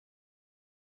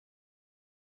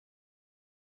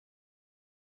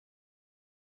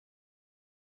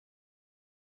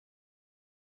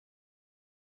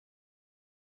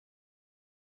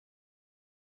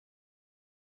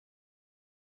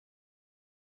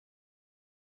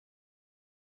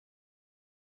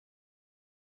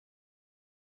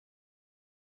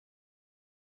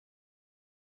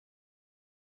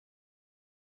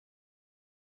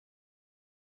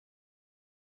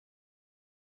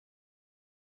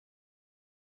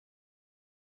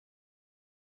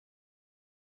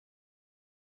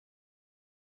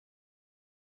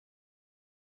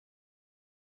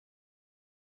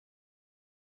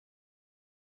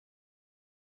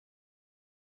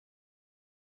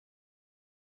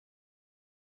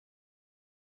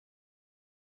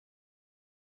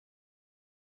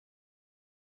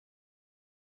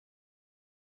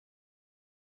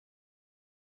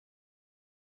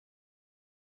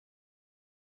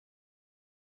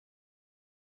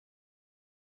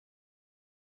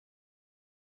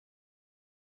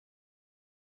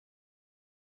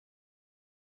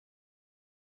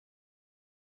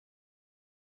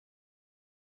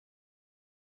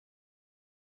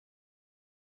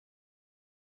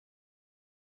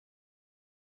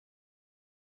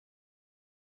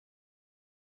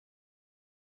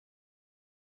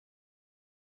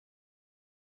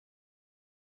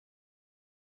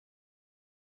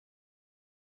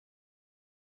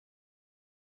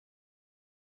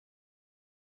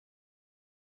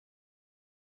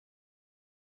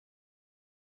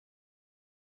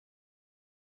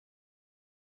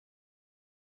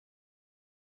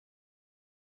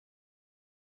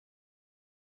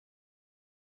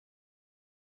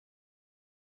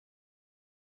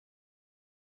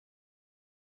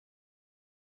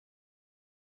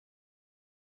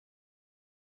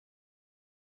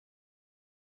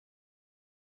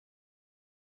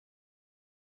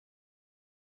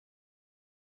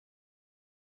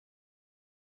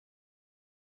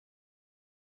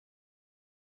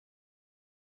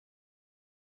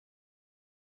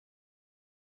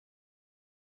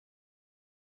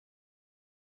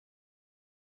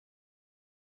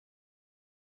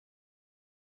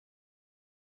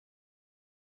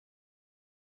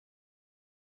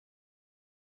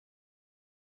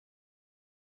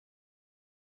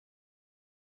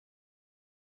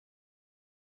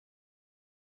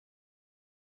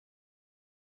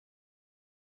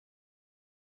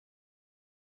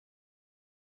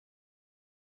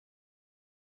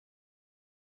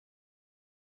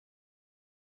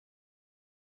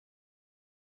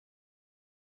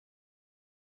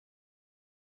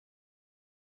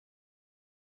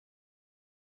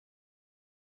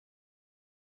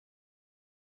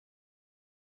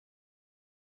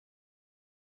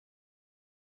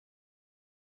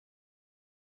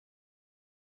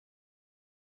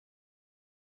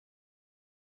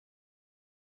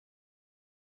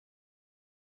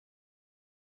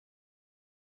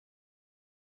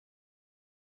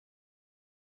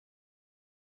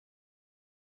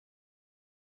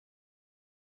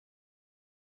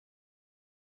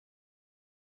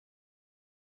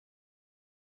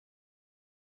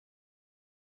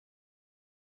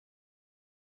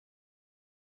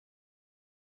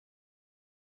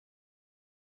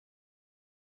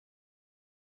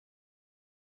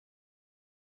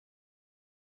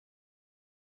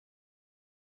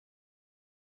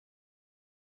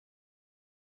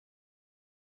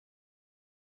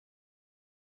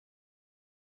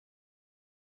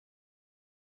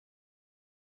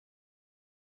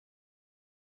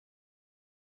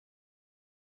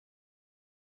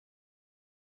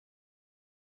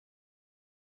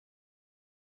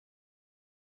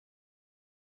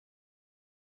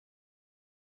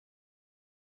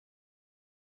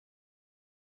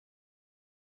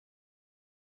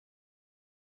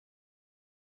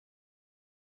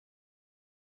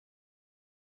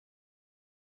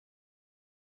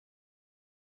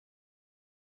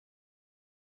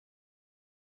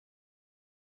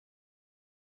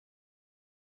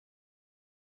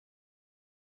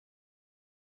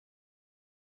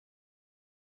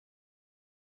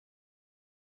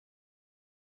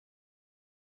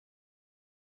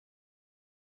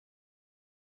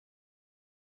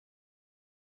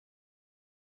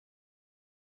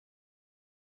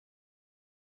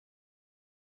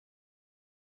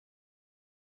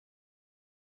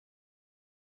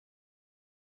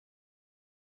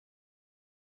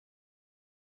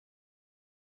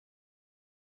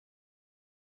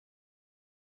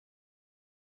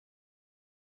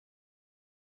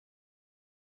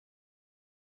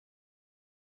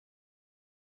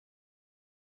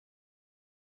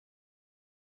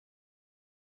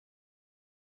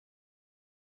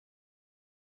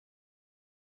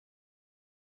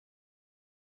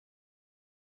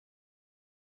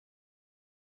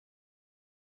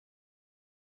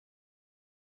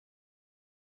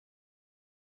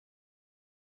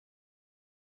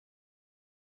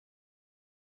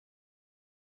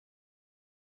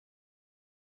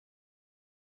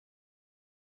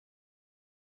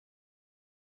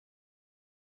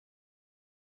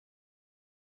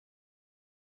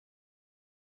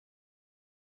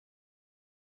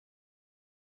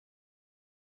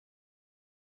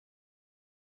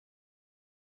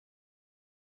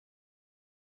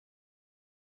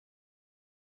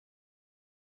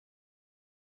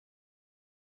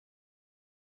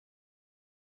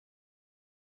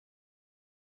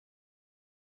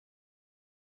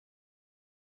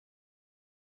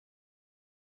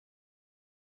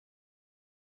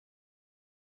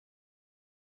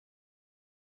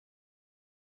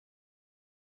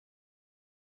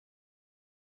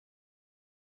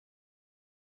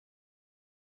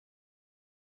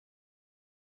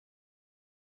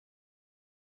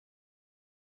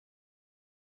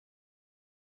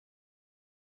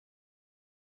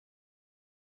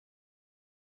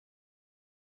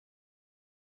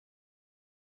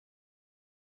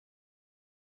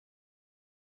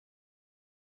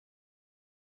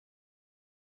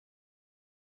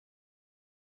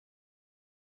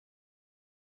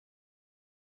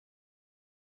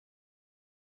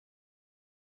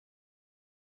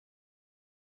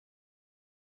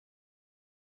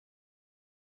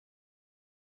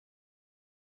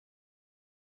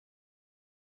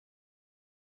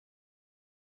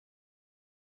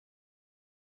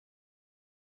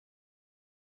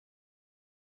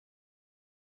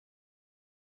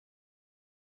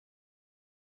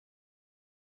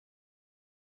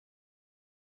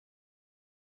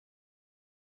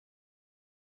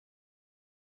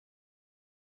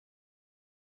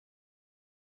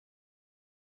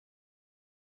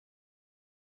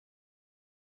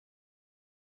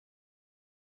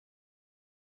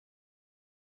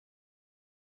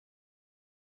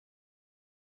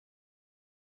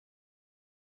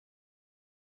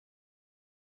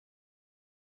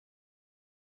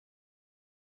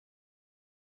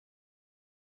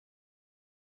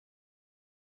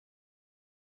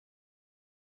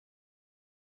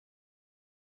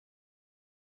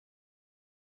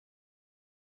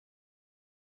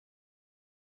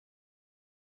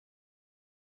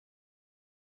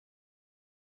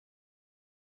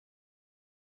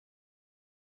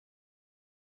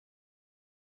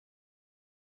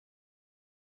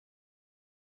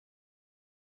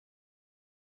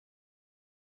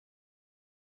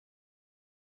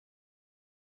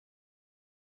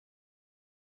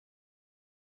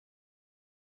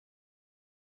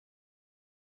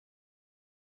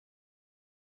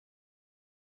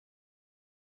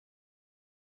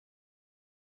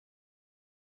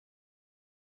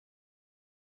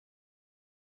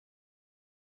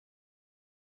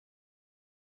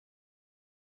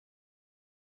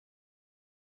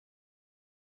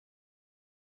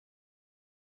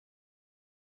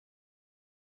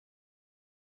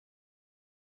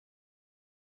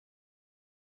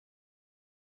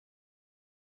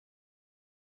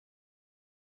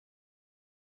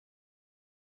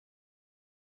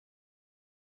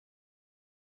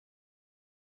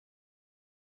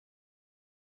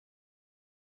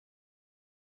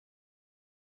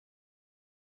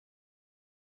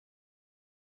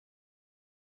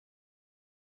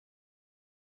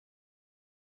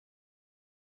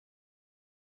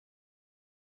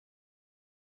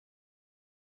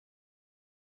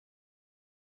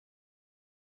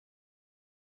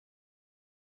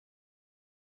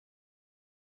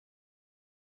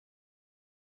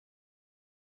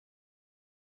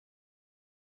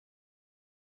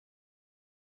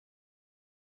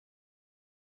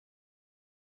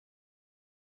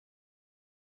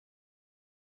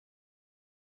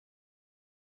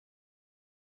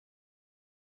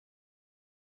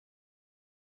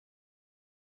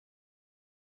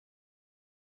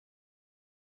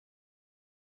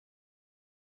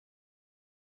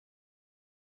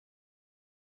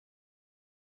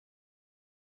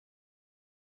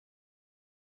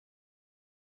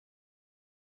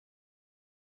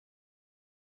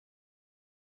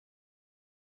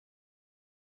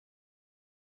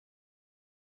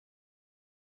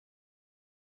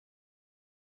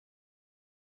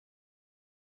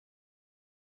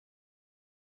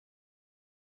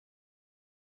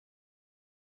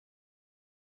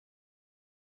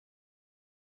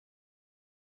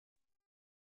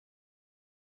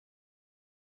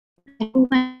I hope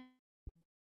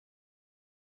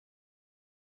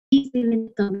please leave in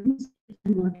the comments if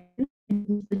I'm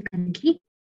audible currently.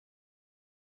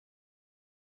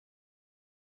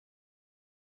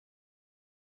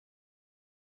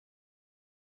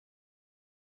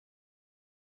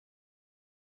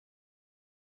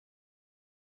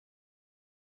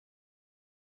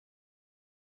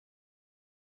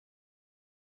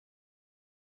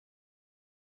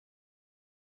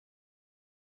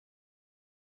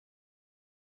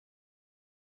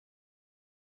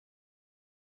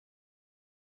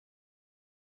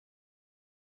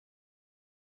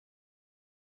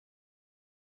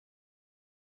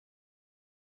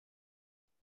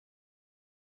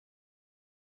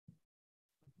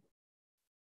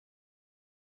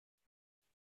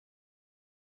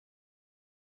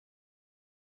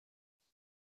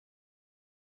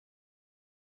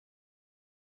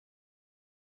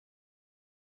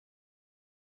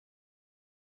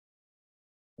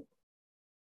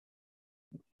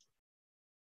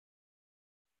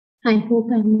 I hope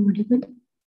I'm audible.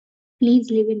 Please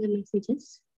leave in the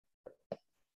messages.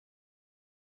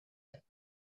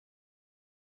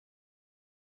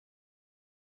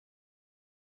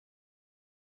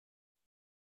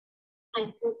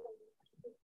 I hope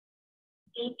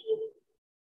please leave.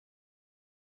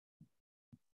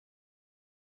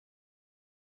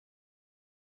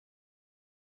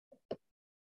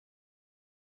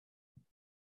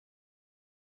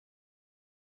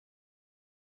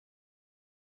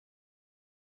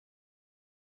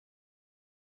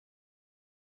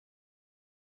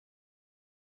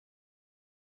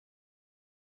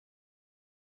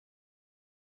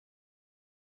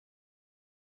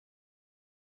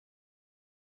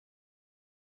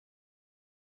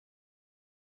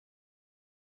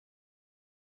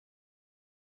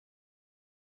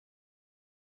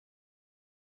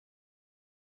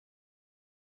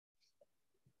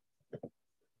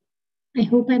 I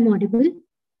hope I'm audible.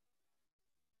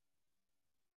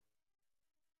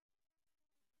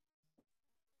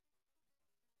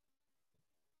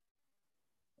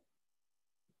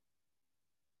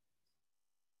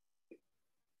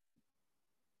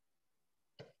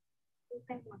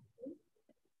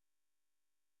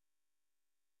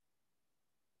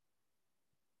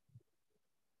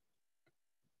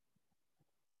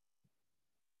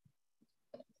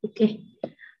 Okay.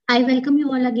 I welcome you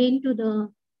all again to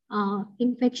the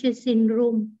infectious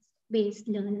syndrome based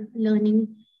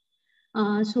learning.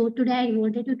 So today I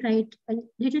wanted to try it a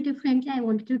little differently. I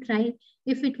wanted to try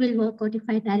if it will work out if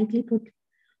I directly put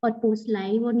or post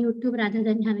live on YouTube rather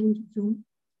than having Zoom.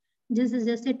 This is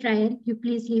just a trial. You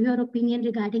please leave your opinion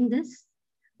regarding this.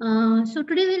 So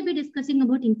today we'll be discussing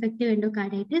about infective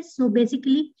endocarditis. So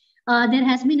basically, there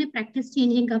has been a practice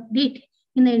changing update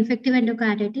in the infective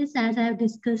endocarditis, as I have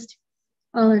discussed,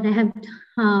 or I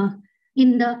have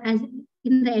in the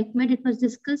ECMED it was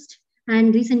discussed,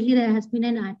 and recently there has been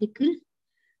an article.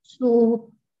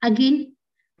 So again,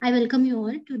 I welcome you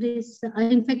all to this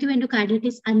infective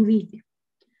endocarditis unveiled.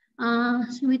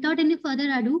 So without any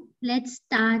further ado, let's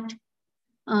start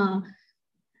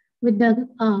with the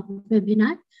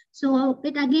webinar. So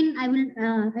again,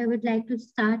 I would like to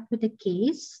start with a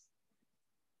case.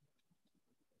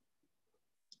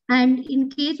 And in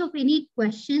case of any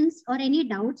questions or any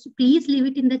doubts, please leave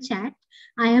it in the chat.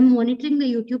 I am monitoring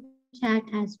the YouTube chat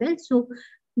as well. So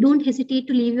don't hesitate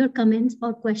to leave your comments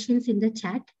or questions in the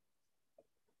chat.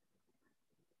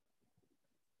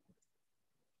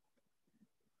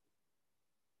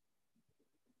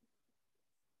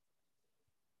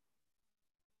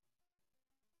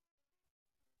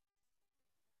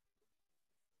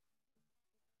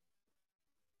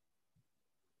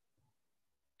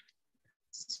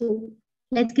 So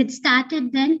let's get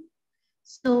started then.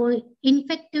 So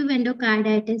infective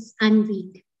endocarditis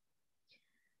unveiled.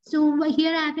 So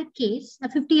here I have a case, a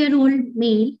 50-year-old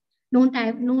male, known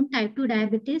type 2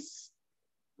 diabetes,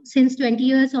 since 20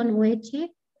 years on OHA.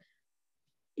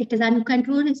 It is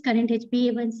uncontrolled. His current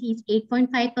HbA1c is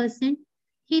 8.5%.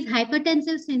 He's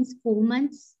hypertensive since 4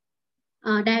 months,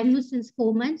 diagnosed since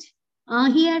 4 months.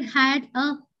 He had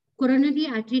a coronary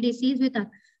artery disease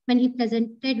when he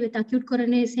presented with acute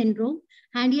coronary syndrome,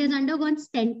 and he has undergone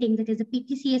stenting, that is a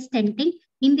PTCS stenting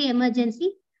in the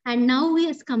emergency. And now he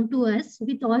has come to us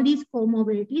with all these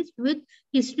comorbidities, with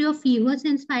history of fever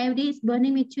since 5 days,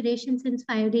 burning micturition since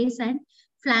 5 days, and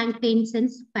flank pain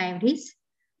since 5 days.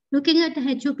 Looking at the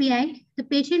HOPI, the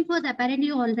patient was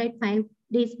apparently all right 5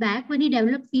 days back when he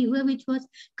developed fever, which was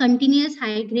continuous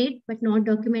high grade but not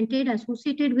documented,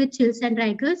 associated with chills and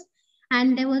rigors.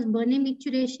 And there was burning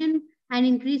micturition and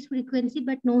increased frequency,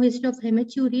 but no history of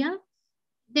hematuria.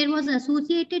 There was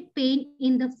associated pain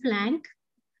in the flank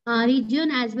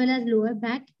region as well as lower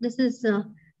back. This is dull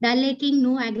aching,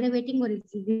 no aggravating or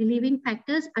relieving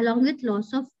factors, along with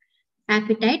loss of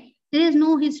appetite. There is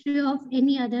no history of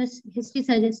any other history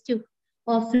suggestive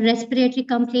of respiratory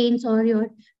complaints or your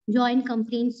joint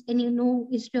complaints, any no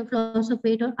history of loss of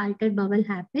weight or altered bowel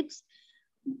habits.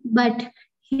 But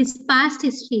his past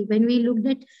history, when we looked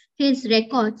at his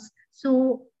records,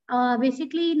 so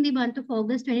basically in the month of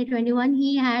August 2021,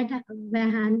 he had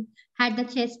the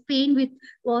chest pain, which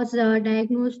was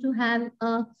diagnosed to have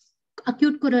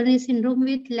acute coronary syndrome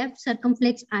with left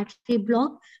circumflex artery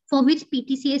block, for which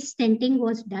PTCA stenting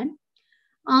was done.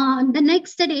 The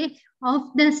next day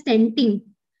of the stenting,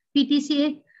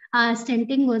 PTCA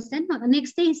stenting was done.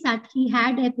 Next day, he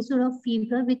had episode of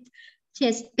fever with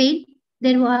chest pain.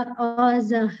 There was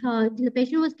the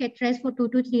patient was kept rest for 2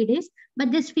 to 3 days,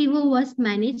 but this fever was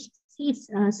managed. It's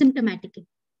symptomatic.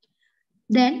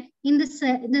 Then in the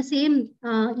same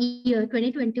year,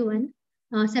 2021,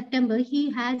 September,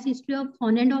 he has history of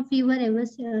on and off fever ever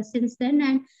since then,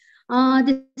 and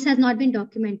this has not been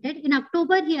documented. In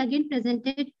October, he again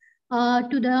presented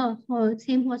to the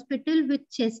same hospital with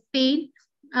chest pain.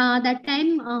 That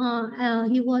time,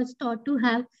 he was thought to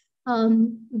have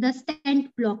the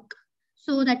stent block.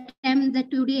 So that time, the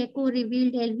 2D echo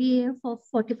revealed LVAF of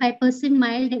 45%,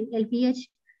 mild LVH,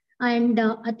 and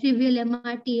a trivial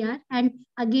MRTR. And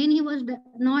again, he was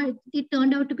not. It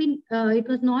turned out to be it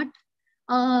was not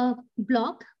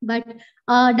block, but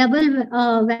double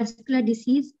vascular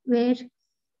disease, where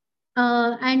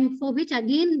and for which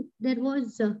again there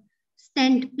was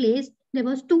stent placed. There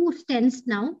was 2 stents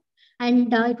now,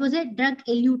 and it was a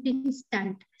drug-eluting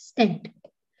stent.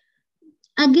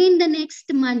 Again, the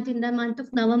next month, in the month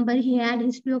of November, he had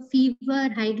history of fever,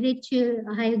 high-grade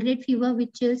fever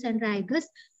with chills and rigors,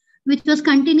 which was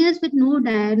continuous with no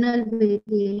diurnal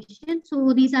variation.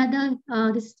 So these are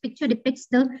this picture depicts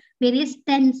the various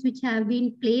stents which have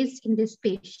been placed in this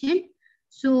patient.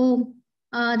 So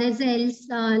there's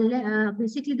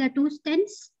basically the 2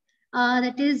 stents,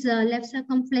 that is left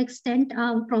circumflex stent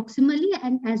proximally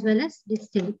and as well as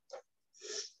distally.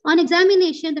 On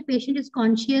examination, the patient is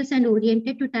conscious and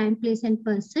oriented to time, place, and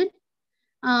person.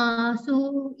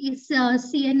 So his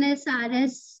CNS,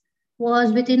 RS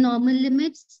was within normal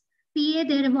limits. PA,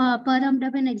 there were per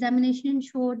abdomen examination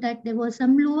showed that there was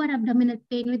some lower abdominal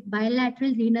pain with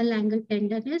bilateral renal angle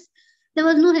tenderness. There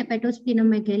was no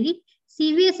hepatosplenomegaly.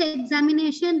 CVS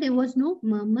examination, there was no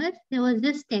murmur. There was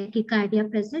just tachycardia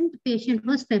present. The patient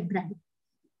was febrile.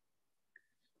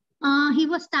 He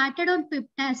was started on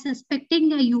peptides,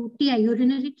 suspecting a UTI,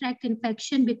 urinary tract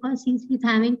infection, because he's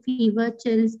having fever,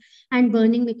 chills, and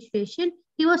burning menstruation.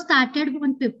 He was started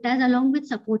on peptides along with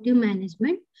supportive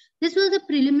management. This was a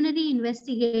preliminary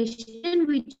investigation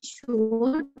which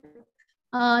showed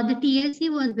the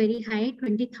TLC was very high,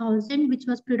 20,000, which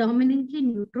was predominantly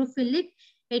neutrophilic,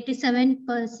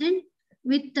 87%,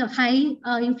 with high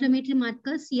inflammatory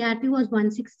markers. CRP was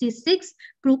 166,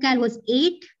 procal was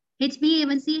 8,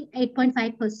 HbA1c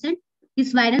 8.5%.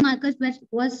 His viral markers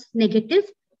was negative.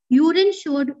 Urine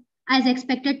showed, as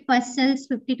expected, pus cells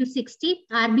 50 to 60.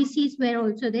 RBCs were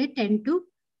also there, 10 to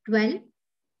 12.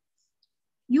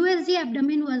 USG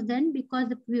abdomen was done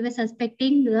because we were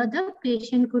suspecting the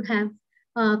patient could have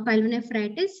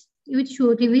pyelonephritis, which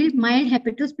should reveal mild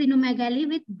hepatosplenomegaly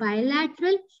with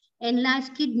bilateral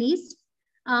enlarged kidneys,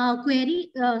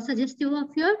 query suggestive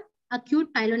of your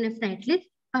acute pyelonephritis.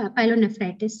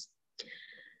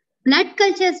 Blood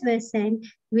cultures were sent,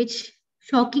 which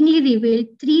shockingly revealed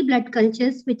 3 blood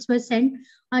cultures which were sent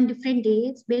on different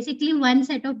days. Basically, one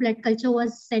set of blood culture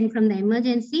was sent from the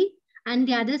emergency, and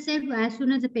the other set as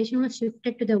soon as the patient was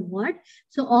shifted to the ward.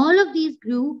 So all of these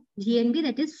grew GNB,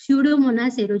 that is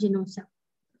Pseudomonas aeruginosa.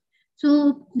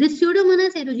 So this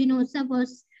Pseudomonas aeruginosa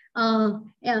was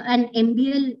an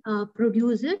MBL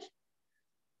producer,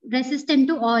 resistant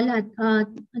to all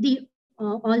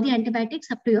the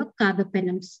antibiotics up to your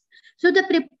carbapenems. So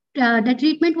the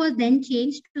treatment was then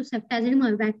changed to ceftazidime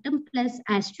avibactam plus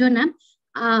aztreonam.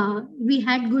 We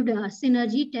had good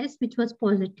synergy test, which was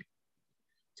positive.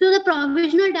 So the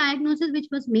provisional diagnosis which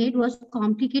was made was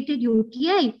complicated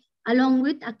UTI along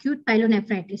with acute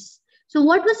pyelonephritis. So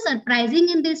what was surprising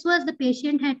in this was the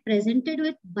patient had presented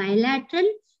with bilateral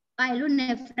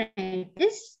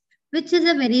pyelonephritis, which is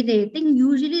a very rare thing.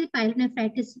 Usually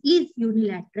pyelonephritis is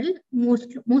unilateral.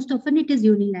 Most often it is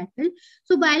unilateral.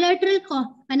 So bilateral,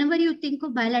 whenever you think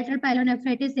of bilateral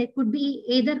pyelonephritis, there could be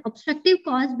either obstructive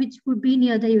cause, which could be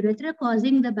near the urethra,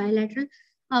 causing the bilateral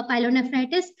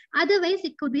pyelonephritis. Otherwise,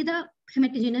 it could be the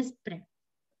hematogenous spread.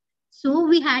 So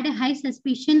we had a high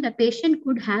suspicion the patient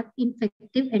could have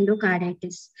infective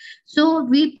endocarditis. So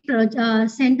we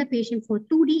sent the patient for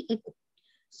 2D echo.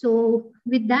 So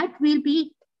with that, we'll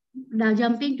be now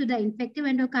jumping to the infective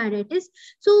endocarditis.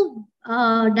 So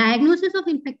diagnosis of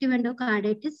infective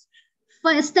endocarditis,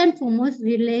 first and foremost,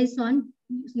 relies on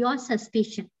your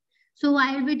suspicion. So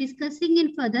I will be discussing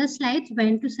in further slides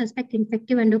when to suspect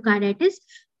infective endocarditis.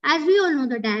 As we all know,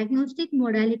 the diagnostic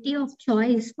modality of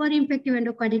choice for infective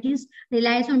endocarditis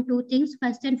relies on two things.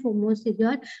 First and foremost is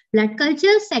your blood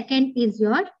culture. Second is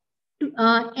your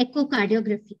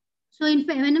echocardiography. So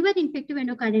whenever infective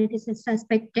endocarditis is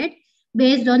suspected,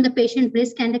 based on the patient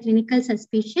risk and the clinical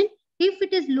suspicion, if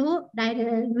it is low,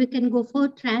 we can go for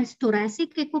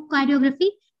transthoracic echocardiography.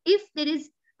 If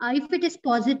it is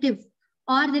positive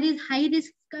or there is high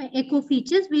risk echo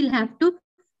features, we'll have to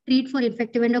treat for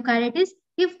infective endocarditis.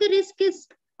 If the risk is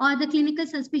or the clinical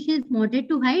suspicion is moderate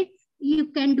to high, you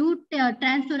can do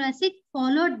transthoracic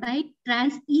followed by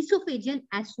transesophageal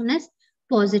as soon as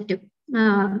positive,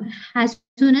 as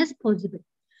soon as possible.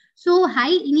 So high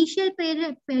initial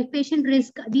patient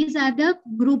risk, these are the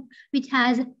group which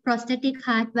has prosthetic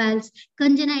heart valves,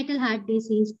 congenital heart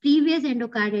disease, previous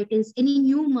endocarditis, any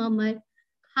new murmur,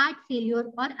 heart failure,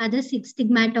 or other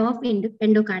stigmata of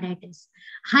endocarditis.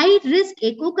 High risk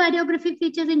echocardiography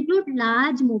features include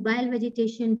large mobile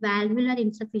vegetation, valvular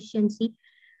insufficiency,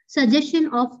 suggestion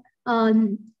of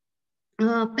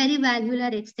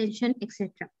perivalvular extension,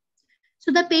 etc.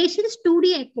 So the patient's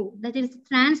 2D echo, that is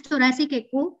transthoracic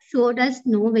echo, showed us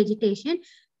no vegetation.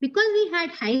 Because we had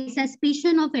high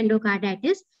suspicion of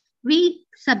endocarditis, we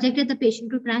subjected the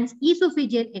patient to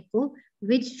transesophageal echo,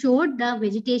 which showed the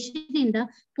vegetation in the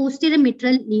posterior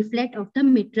mitral leaflet of the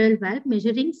mitral valve,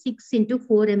 measuring 6 into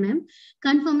 4 mm,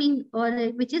 confirming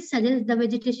which is the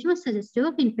vegetation was suggestive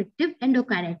of infective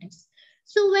endocarditis.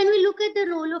 So when we look at the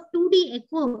role of 2D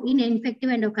echo in infective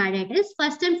endocarditis,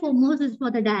 first and foremost is for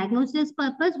the diagnosis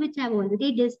purpose, which I've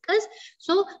already discussed.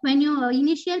 So when your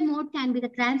initial mode can be the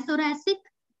transthoracic,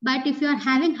 but if you are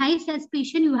having high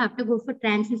suspicion, you have to go for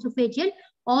transesophageal.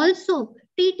 Also,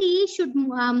 TTE should,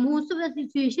 most of the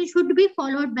situation should be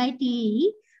followed by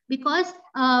TEE, because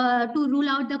to rule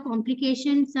out the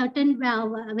complications, certain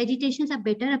vegetations are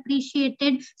better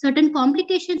appreciated, certain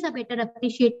complications are better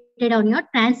appreciated on your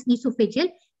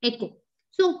transesophageal echo.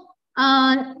 So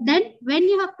then when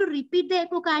you have to repeat the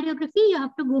echocardiography, you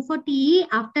have to go for TE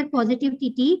after positive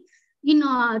TT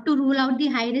to rule out the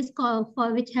high risk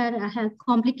for which have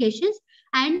complications.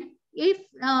 And if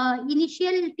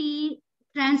initial T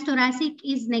transthoracic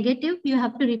is negative, you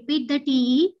have to repeat the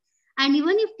TE. And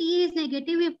even if T is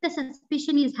negative, if the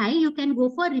suspicion is high, you can go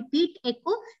for repeat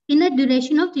echo in a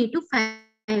duration of 3 to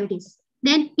 5 days.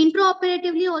 Then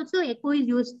intraoperatively also echo is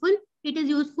useful. It is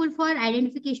useful for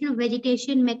identification of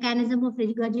vegetation, mechanism of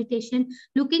regurgitation,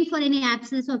 looking for any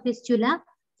abscess or fistula.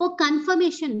 For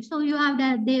confirmation, so you have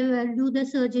that they will do the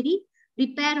surgery,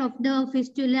 repair of the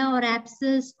fistula or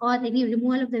abscess or any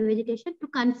removal of the vegetation to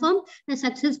confirm the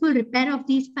successful repair of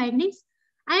these findings.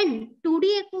 And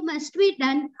 2D echo must be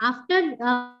done after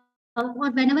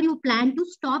or whenever you plan to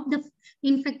stop the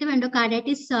infective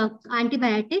endocarditis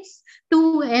antibiotics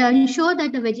to ensure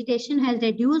that the vegetation has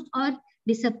reduced or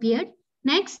disappeared.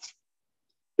 Next,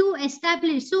 to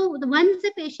establish, so once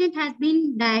the patient has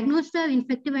been diagnosed with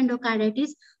infective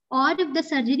endocarditis, or if the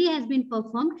surgery has been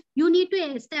performed, you need to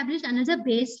establish another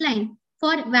baseline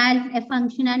for valve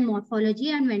function and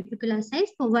morphology and ventricular size,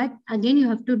 for what again you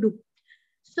have to do.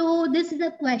 So this is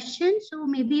a question. So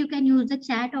maybe you can use the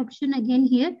chat option again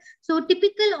here. So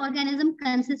typical organism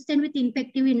consistent with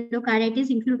infective endocarditis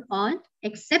include all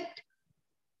except.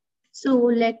 So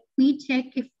let me check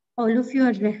if all of you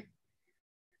are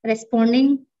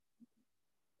responding.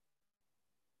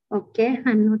 Okay,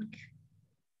 I'm not.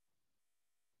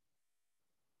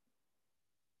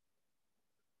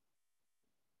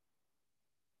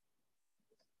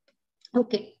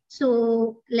 Okay,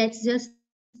 so let's just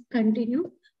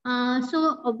continue.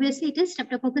 So obviously it is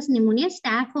Streptococcus pneumoniae,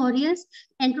 Staph aureus,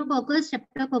 Enterococcus,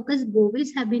 Streptococcus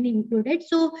bovis have been included.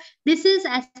 So this is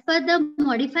as per the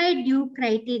modified Duke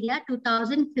criteria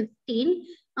 2015.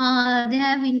 They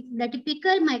have the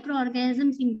typical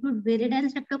microorganisms include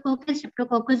Viridans, Streptococcus,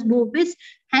 Streptococcus bovis,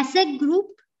 Hassett group,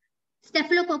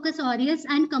 Staphylococcus aureus,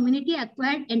 and community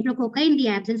acquired Enterococci in the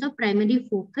absence of primary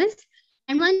focus.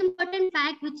 And one important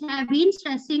fact which I have been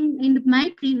stressing in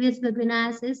my previous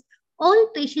webinars is all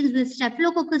patients with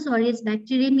Staphylococcus aureus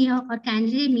bacteremia or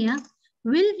candidemia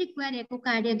will require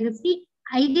echocardiography,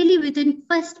 ideally within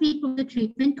first week of the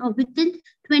treatment or within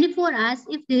 24 hours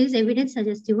if there is evidence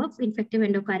suggestive of infective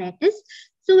endocarditis.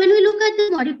 So when we look at the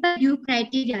modified Duke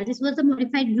criteria, this was the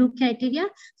modified Duke criteria.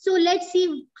 So let's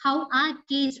see how our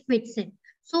case fits in.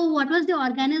 So what was the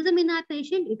organism in our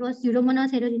patient? It was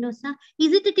Pseudomonas aeruginosa.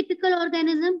 Is it a typical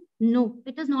organism? No,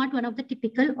 it is not one of the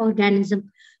typical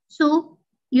organism. So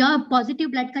your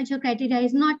positive blood culture criteria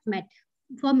is not met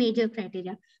for major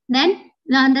criteria. Then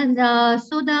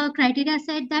so the criteria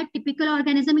said that typical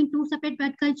organism in 2 separate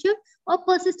blood culture or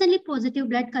persistently positive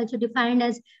blood culture defined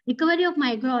as recovery of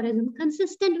microorganism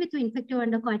consistent with infective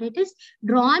endocarditis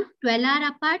drawn 12 hours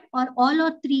apart, or all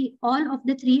of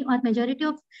the three or majority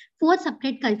of 4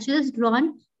 separate cultures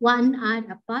drawn 1 hour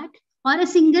apart, or a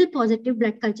single positive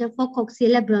blood culture for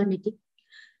Coxiella burnetii.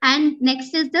 And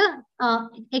next is the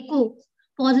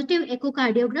positive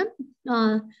echocardiogram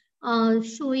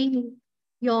showing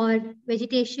your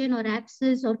vegetation or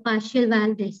abscess or partial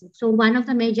valve disease. So one of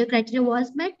the major criteria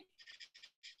was met.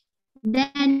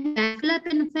 Then vascular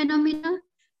phenomena.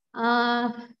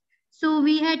 So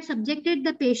we had subjected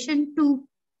the patient to,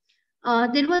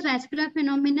 there was vascular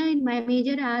phenomena in my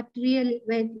major arterial,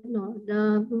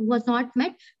 was not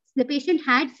met. The patient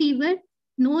had fever,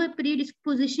 no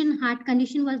predisposition heart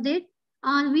condition was there.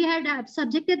 We had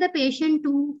subjected the patient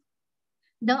to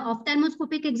the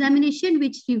ophthalmoscopic examination,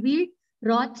 which revealed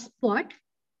Roth spot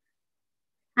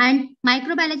and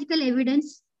microbiological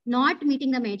evidence not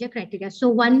meeting the major criteria. So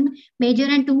one major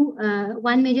and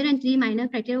 3 minor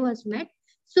criteria was met.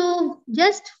 So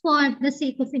just for the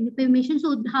sake of information,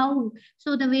 so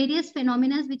the various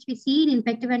phenomena which we see in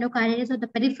infective endocarditis or the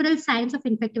peripheral signs of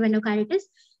infective endocarditis,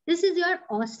 this is your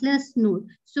Osler's node.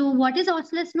 So what is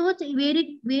Osler's node? Where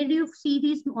do you see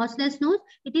these Osler's nodes?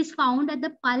 It is found at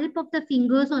the pulp of the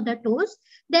fingers or the toes.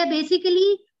 They're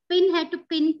basically pin head to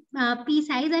pin pea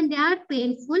size, and they are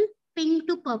painful, pink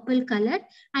to purple color.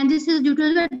 And this is due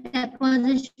to the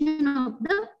deposition of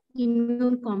the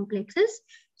immune complexes.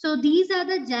 So these are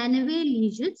the Janeway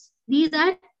lesions. These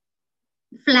are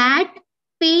flat,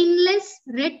 painless,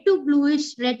 red to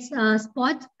bluish red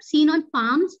spots seen on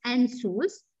palms and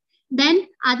soles. Then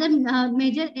other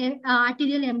major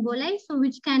arterial emboli, so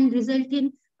which can result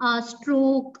in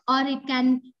stroke, or it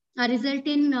can result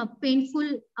in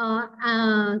painful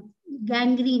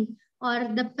gangrene, or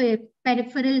the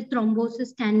peripheral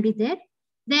thrombosis can be there.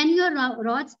 Then your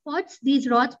Roth spots. These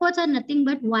Roth spots are nothing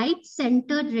but white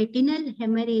centered retinal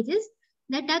hemorrhages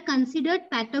that are considered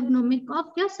pathognomic of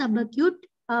your subacute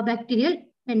bacterial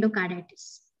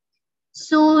endocarditis.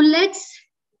 So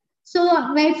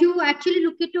if you actually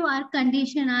look into our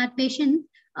condition, our patient,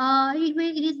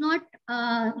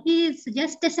 he is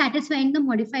just satisfying the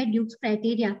modified Duke's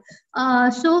criteria.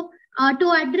 To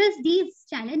address these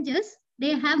challenges,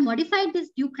 they have modified this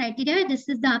Duke criteria. This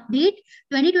is the update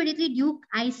 2023 Duke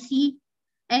ICSVID,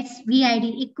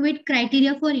 equate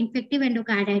criteria for infective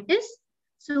endocarditis.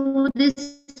 So this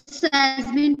has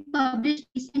been published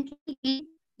recently in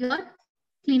your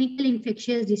clinical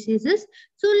infectious diseases.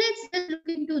 So let's look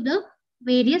into the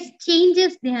various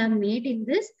changes they have made in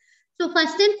this. So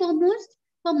first and foremost,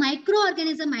 for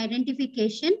microorganism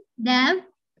identification, they have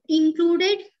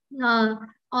included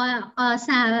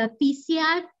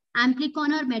PCR,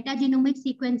 amplicon or metagenomic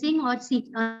sequencing or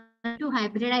to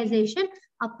hybridization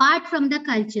apart from the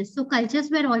cultures. So cultures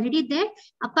were already there.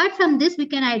 Apart from this, we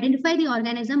can identify the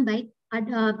organism by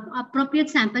appropriate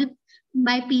sample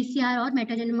by PCR or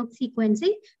metagenomic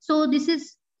sequencing. So this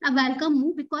is a welcome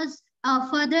move, because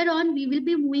further on, we will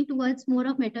be moving towards more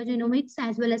of metagenomics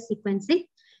as well as sequencing.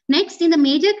 Next, in the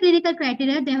major clinical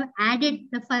criteria, they have added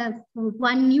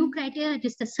one new criteria, that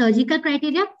is the surgical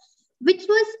criteria, which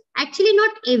was actually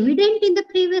not evident in the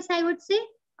previous, I would say.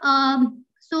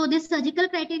 So this surgical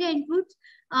criteria includes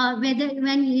whether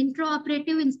when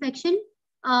intraoperative inspection,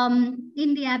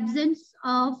 in the absence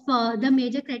of the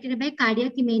major criteria by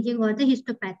cardiac imaging or the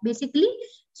histopath. Basically,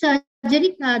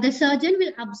 the surgeon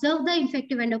will observe the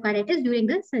infective endocarditis during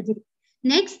the surgery.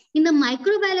 Next, in the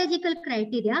microbiological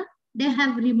criteria, they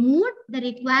have removed the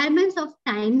requirements of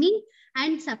timing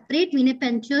and separate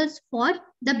venipunctures for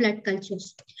the blood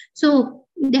cultures. So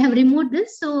they have removed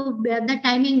this. So the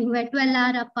timing were 12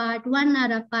 hours apart, 1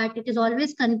 hour apart. It is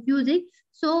always confusing.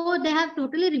 So they have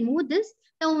totally removed this.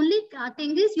 The only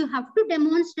thing is you have to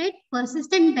demonstrate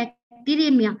persistent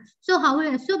bacteremia. So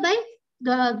by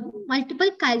the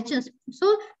multiple cultures.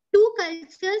 So 2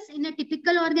 cultures in a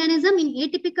typical organism, in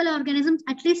atypical organisms,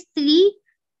 at least 3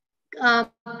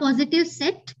 positive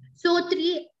set. So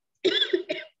 3.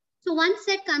 So one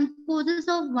set composes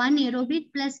of 1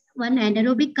 aerobic plus 1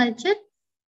 anaerobic culture.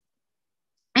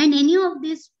 And any of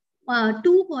these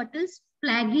 2 bottles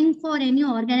flagging for any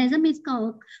organism is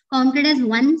counted as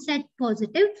 1 set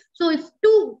positive. So if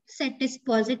 2 set is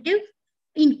positive,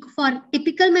 for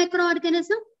typical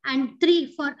microorganism and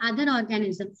 3 for other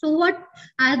organisms. So what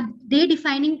are they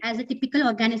defining as a typical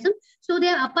organism? So they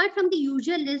are, apart from the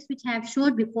usual list which I have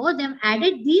showed before, they have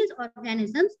added these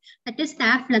organisms, that is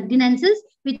Staph lugdunensis,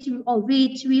 which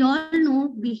we all know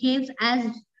behaves as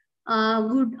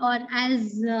good or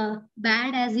as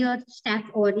bad as your Staph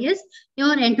aureus.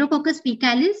 Your Enterococcus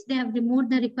faecalis, they have removed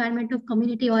the requirement of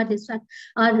community or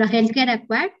healthcare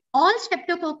acquired. All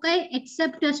streptococci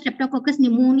except Streptococcus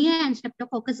pneumoniae and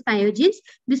Streptococcus pyogenes.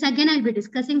 This again I'll be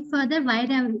discussing further why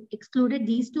they have excluded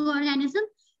these 2 organisms.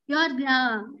 Your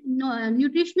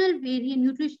nutritionally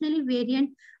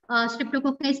variant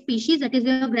Streptococci species, that is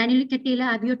your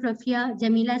Granulicatella aviotrophia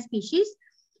gemella species,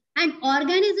 and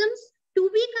organisms to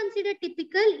be considered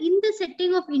typical in the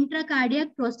setting of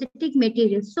intracardiac prosthetic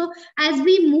materials. So as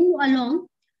we move along,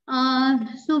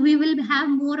 so we will have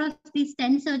more of these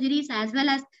stent surgeries as well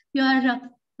as your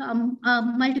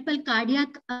multiple cardiac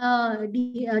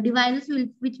devices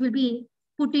which will be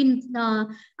put in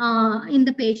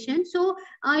the patient. So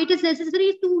it is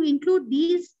necessary to include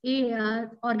these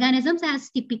organisms as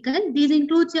typical. These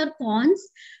includes your cons,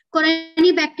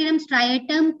 Corynebacterium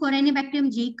striatum, Corynebacterium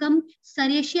jejum,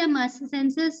 Serratia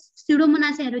marcescensis,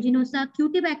 Pseudomonas aeruginosa,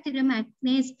 Cutibacterium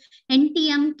acnes,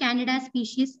 NTM, Candida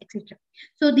species, etc.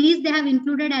 So these they have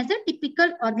included as a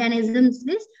typical organisms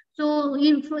list. So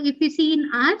if you see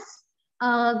in our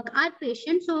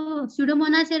patient, so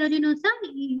Pseudomonas aeruginosa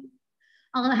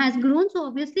has grown. So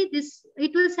obviously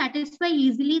it will satisfy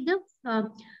easily the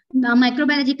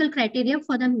microbiological criteria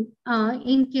for the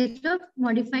in case of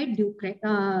modified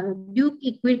Duke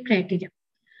equid criteria.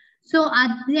 So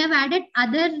they have added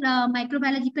other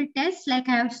microbiological tests, like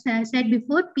I have said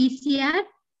before, PCR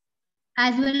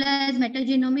as well as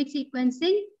metagenomic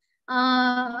sequencing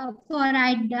for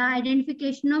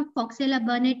identification of Coxiella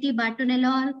burnetii,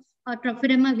 Bartonella or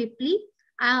Trophirema whipplei.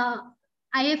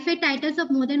 IFA titers of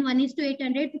more than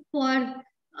 1:800 for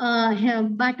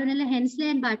Bartonella hensley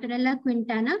and Bartonella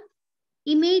quintana.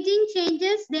 Imaging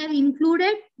changes, they have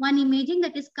included one imaging,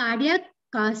 that is cardiac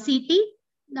CT.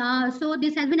 So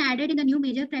this has been added in the new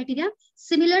major criteria,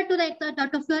 similar to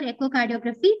that of your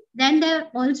echocardiography. Then they have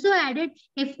also added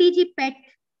FTG PET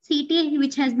CT,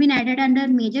 which has been added under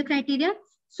major criteria.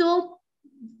 So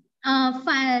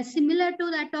similar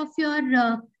to that of your,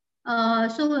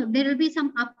 so there will be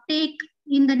some uptake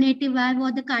in the native valve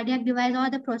or the cardiac device or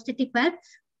the prosthetic valve.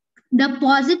 The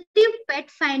positive PET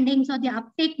findings or the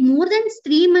uptake more than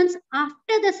 3 months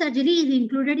after the surgery is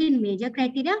included in major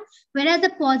criteria, whereas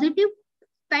the positive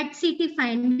PET CT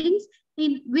findings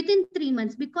within 3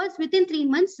 months, because within 3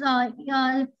 months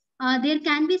there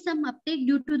can be some uptake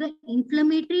due to the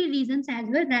inflammatory reasons as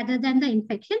well rather than the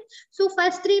infection. So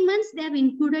first 3 months they have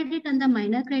included it under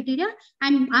minor criteria,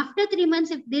 and after 3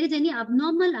 months if there is any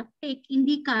abnormal uptake in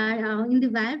the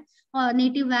valve or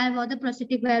native valve or the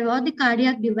prosthetic valve or the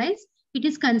cardiac device, it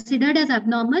is considered as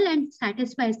abnormal and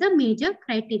satisfies the major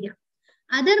criteria.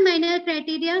 Other minor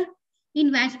criteria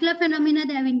in vascular phenomena,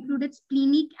 they have included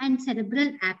splenic and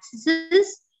cerebral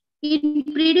abscesses. In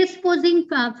predisposing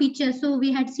features, so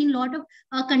we had seen a lot of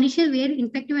conditions where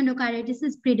infective endocarditis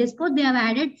is predisposed. They have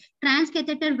added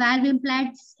transcatheter valve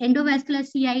implants, endovascular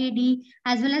CIAD,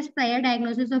 as well as prior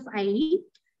diagnosis of IE.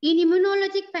 In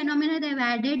immunologic phenomena, they have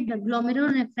added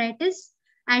glomerulonephritis,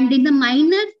 and in the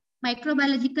minor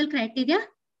microbiological criteria,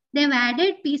 they have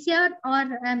added PCR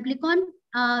or amplicon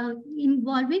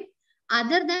involving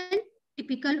other than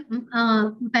typical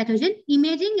pathogen.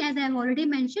 Imaging, as I have already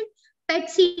mentioned, PET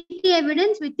CT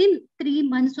evidence within 3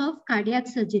 months of cardiac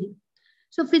surgery.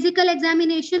 So physical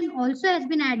examination also has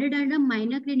been added under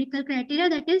minor clinical criteria,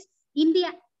 that is in the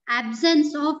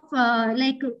absence of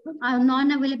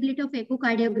non-availability of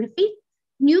echocardiography,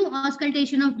 new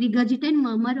auscultation of regurgitant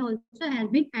murmur also has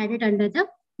been added under the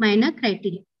minor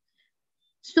criteria.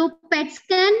 So PET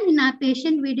scan in our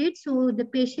patient we did, so the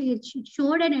patient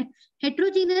showed a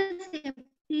heterogeneous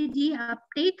FTG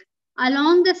uptake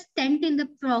along the stent in the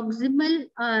proximal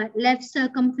left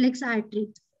circumflex artery.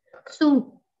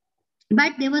 So,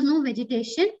 but there was no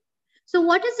vegetation. So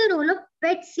what is the role of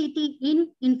PET CT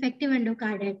in infective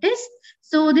endocarditis?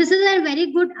 So this is a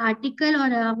very good article or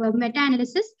a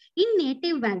meta-analysis in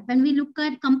native valve. When we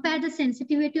compare the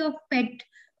sensitivity of PET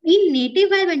in native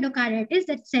valve endocarditis,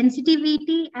 that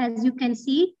sensitivity, as you can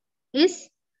see, is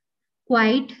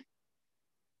quite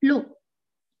low.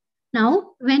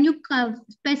 Now, when you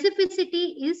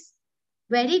specificity is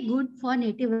very good for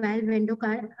native valve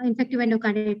infective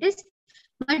endocarditis,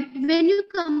 but when you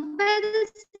compare the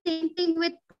same thing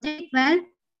with prosthetic valve,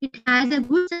 it has a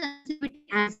good sensitivity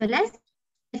as well as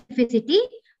specificity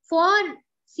for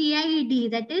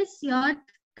CIED, that is your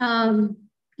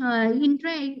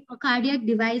intracardiac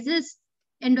devices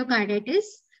endocarditis,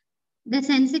 the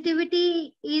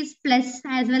sensitivity is plus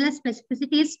as well as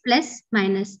specificity is plus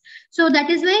minus. So that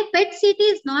is why PET-CT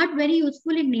is not very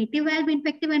useful in native valve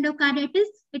infective endocarditis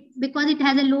because it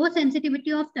has a low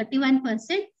sensitivity of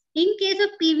 31%. In case of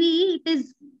PVE, it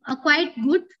is quite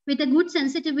good with a good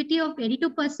sensitivity of 82%,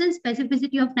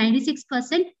 specificity of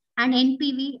 96%, and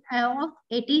NPV of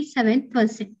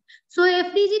 87%. So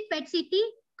FDG PET-CT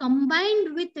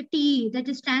combined with the TE, that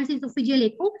is transesophageal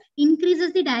echo,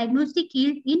 increases the diagnostic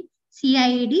yield in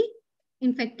CIED,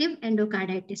 infective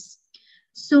endocarditis.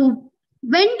 So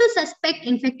when to suspect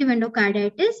infective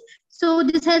endocarditis? So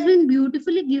this has been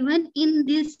beautifully given in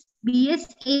this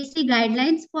BSAC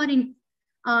guidelines for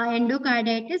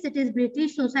endocarditis. It is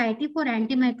British Society for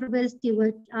Antimicrobial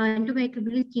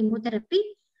Chemotherapy.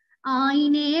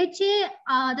 In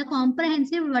AHA, the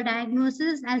comprehensive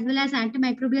diagnosis as well as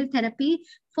antimicrobial therapy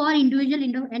for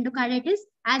individual endocarditis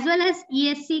as well as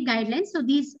ESC guidelines. So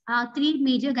these three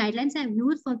major guidelines I have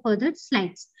used for further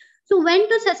slides. So when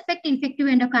to suspect infective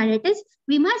endocarditis?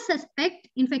 We must suspect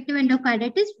infective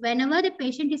endocarditis whenever the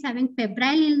patient is having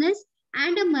febrile illness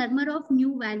and a murmur of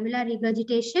new valvular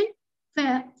regurgitation,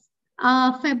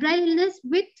 febrile illness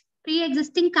with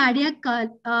pre-existing cardiac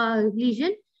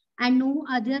lesion, and no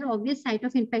other obvious site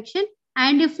of infection.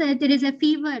 And if there is a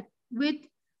fever with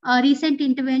recent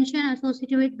intervention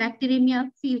associated with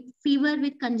bacteremia, fever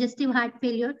with congestive heart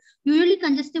failure. Usually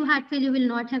congestive heart failure will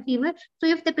not have fever. So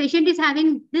if the patient is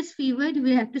having this fever,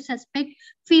 we have to suspect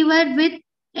fever with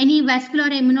any vascular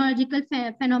immunological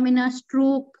phenomena,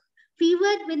 stroke.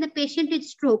 Fever when the patient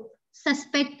is stroke,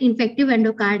 suspect infective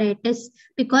endocarditis,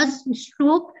 because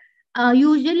stroke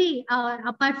usually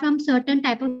apart from certain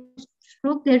type of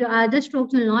stroke, there are other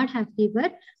strokes will not have fever.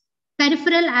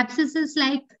 Peripheral abscesses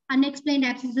like unexplained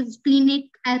abscesses, splenic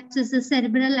abscesses,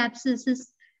 cerebral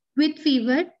abscesses with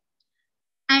fever.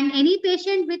 And any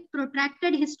patient with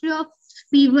protracted history of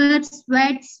fever,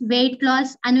 sweats, weight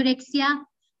loss, anorexia,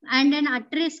 and an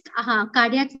at-risk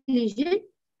cardiac lesion,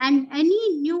 and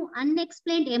any new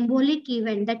unexplained embolic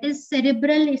event, that is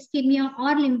cerebral ischemia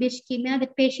or limb ischemia, the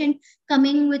patient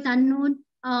coming with unknown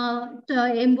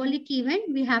embolic event,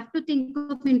 we have to think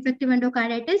of infective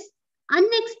endocarditis.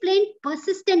 Unexplained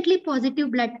persistently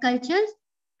positive blood cultures,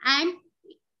 and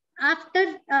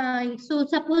after so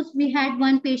suppose we had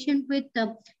one patient with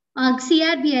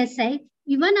CRBSI,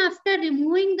 even after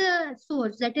removing the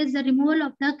source, that is the removal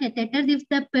of the catheter, if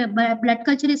the blood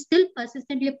culture is still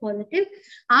persistently positive,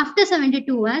 after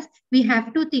 72 hours, we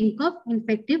have to think of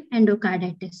infective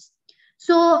endocarditis.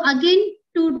 So again,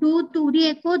 to do 2D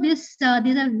echo, these are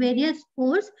various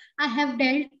scores. I have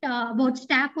dealt about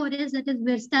Staph aureus, that is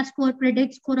Virsta score,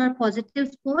 predict score, or positive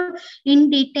score in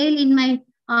detail in my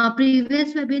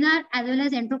previous webinar, as well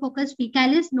as Enterococcus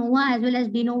fecalis, NOVA, as well as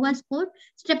de novo score,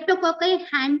 Streptococci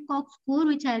Hancock score,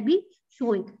 which I'll be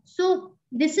showing. So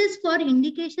this is for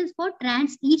indications for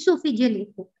transesophageal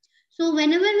echo. So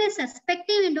whenever we are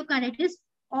suspecting endocarditis,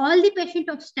 all the patient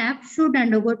of Staph should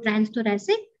undergo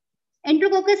transthoracic.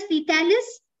 Enterococcus fecalis,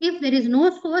 if there is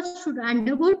no source, should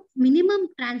undergo minimum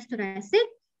transthoracic.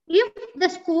 If the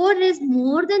score is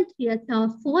more than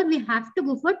 4, we have to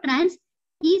go for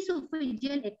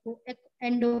transesophageal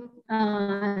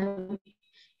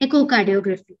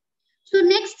echocardiography. So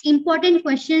next important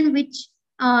question which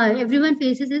everyone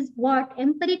faces is what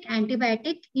empiric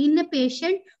antibiotic in a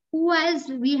patient who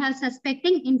we have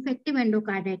suspecting infective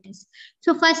endocarditis.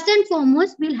 So first and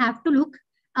foremost, we'll have to look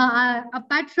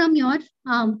apart from your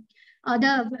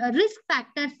the risk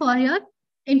factor for your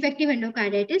infective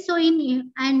endocarditis. So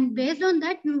and based on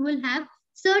that, you will have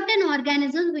certain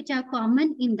organisms which are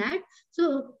common in that.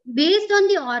 So based on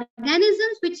the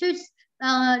organisms which is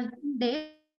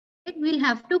there, we'll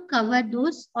have to cover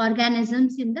those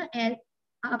organisms in the air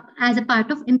as a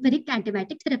part of empiric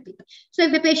antibiotic therapy. So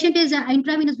if the patient is an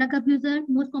intravenous drug abuser,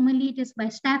 most commonly it is by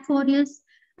Staph aureus,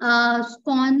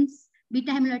 SCONS,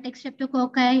 beta hemolytic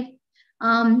streptococci,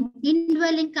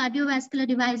 indwelling cardiovascular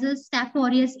devices, Staph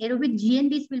aureus, aerobic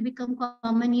GNDs will become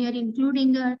common here,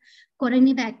 including the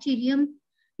Corynebacterium.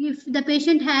 If the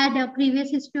patient had a previous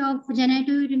history of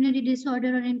genitourinary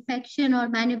disorder or infection or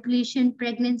manipulation,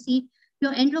 pregnancy,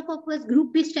 your Enterococcus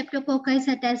group B streptococci,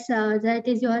 such as that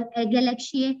is your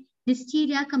Escherichia,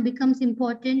 diphtheria becomes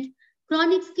important.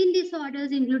 Chronic skin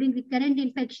disorders, including recurrent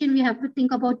infection, we have to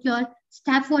think about your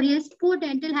Staph aureus. Poor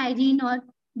dental hygiene or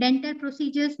dental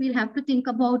procedures, we'll have to think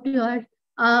about your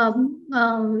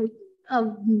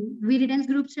viridans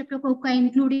group streptococci,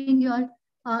 including your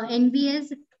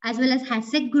NVS, as well as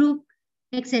HASEC group,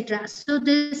 etc. So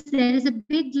there is a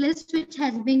big list which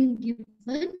has been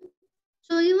given.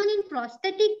 So even in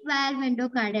prosthetic valve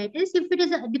endocarditis, if it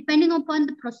is depending upon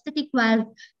the prosthetic valve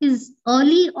is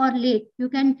early or late, you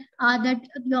can that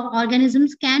your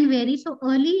organisms can vary. So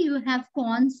early you have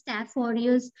corns, staph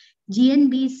aureus,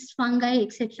 GNBs, fungi,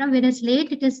 etc. Whereas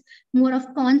late it is more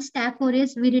of corns, staph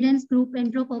aureus, viridans group,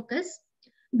 enterococcus.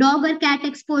 Dog or cat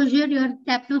exposure, your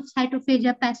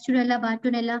Capnocytophagia, Pasturella,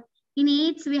 Bartonella. In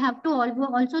AIDS, we have to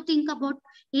also think about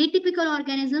atypical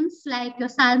organisms like your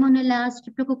Salmonella,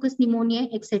 Streptococcus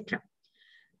pneumoniae, etc.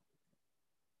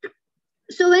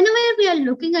 So whenever we are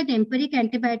looking at empiric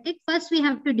antibiotic, first we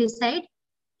have to decide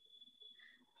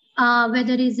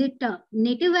whether is it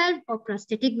native valve or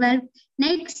prosthetic valve.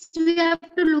 Next, we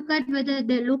have to look at whether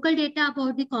the local data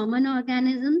about the common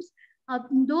organisms.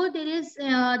 Though there is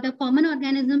the common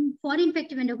organism for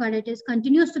infective endocarditis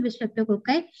continues to be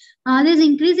streptococci, there is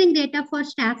increasing data for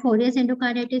staph aureus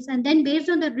endocarditis, and then based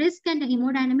on the risk and the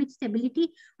hemodynamic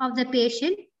stability of the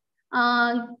patient,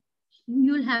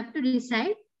 you'll have to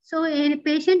decide. So a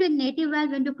patient with native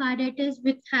valve endocarditis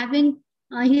with having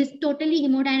he is totally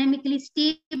hemodynamically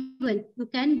stable, you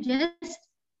can just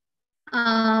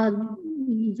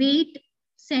wait,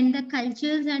 send the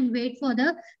cultures and wait for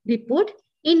the report.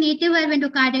 In native valve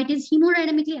endocarditis,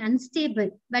 hemodynamically unstable,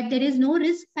 but there is no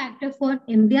risk factor for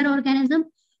MDR organism.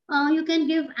 You can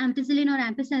give ampicillin or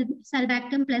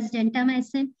ampicillin plus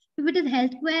gentamicin. If it is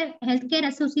healthcare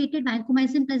associated,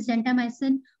 vancomycin plus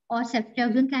gentamicin or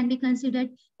ceftriaxone can be considered.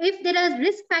 If there are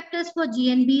risk factors for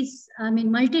GNBs,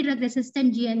 multi-drug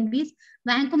resistant GNBs,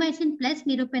 vancomycin plus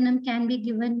meropenem can be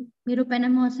given,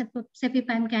 meropenem or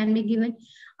cefepime can be given.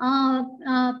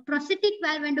 Prosthetic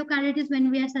valve endocarditis, when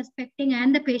we are suspecting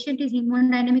and the patient is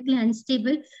hemodynamically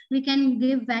unstable, we can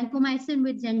give vancomycin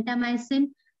with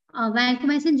gentamicin,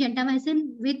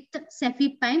 gentamicin with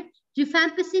cefepime.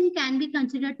 Rifampicin can be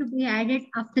considered to be added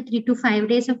after 3 to 5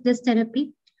 days of this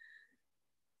therapy.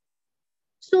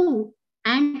 So,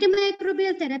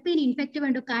 antimicrobial therapy in infective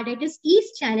endocarditis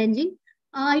is challenging.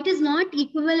 It is not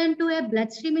equivalent to a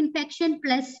bloodstream infection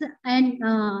plus and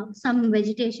some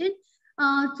vegetation.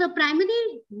 So,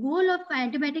 primary goal of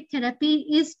antibiotic therapy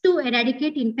is to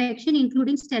eradicate infection,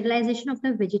 including sterilization of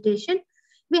the vegetation.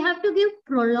 We have to give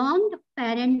prolonged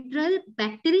parenteral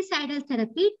bactericidal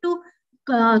therapy to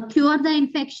cure the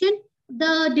infection.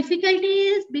 The difficulty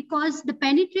is because the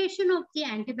penetration of the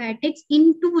antibiotics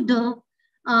into the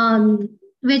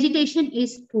vegetation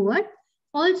is poor.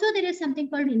 Also, there is something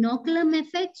called inoculum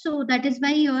effect. So that is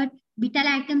why your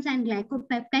beta-lactams and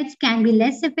glycopeptides can be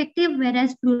less effective,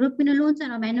 whereas fluoroquinolones or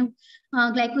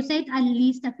aminoglycosides are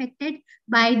least affected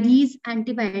by these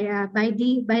antibiotics,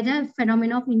 by the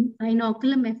phenomenon of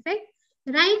inoculum effect.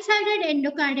 Right-sided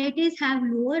endocarditis have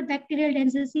lower bacterial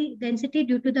density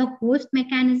due to the host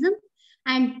mechanism,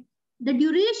 and the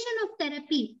duration of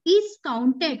therapy is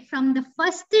counted from the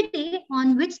first day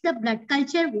on which the blood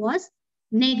culture was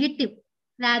negative.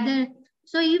 Rather,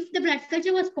 so if the blood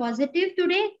culture was positive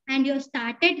today and you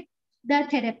started the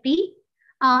therapy,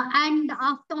 and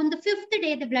after on the 5th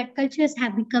day the blood cultures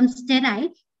have become sterile,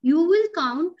 you will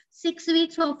count 6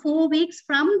 weeks or 4 weeks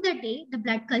from the day the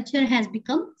blood culture has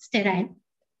become sterile.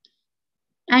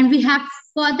 And we have,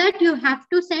 for that, you have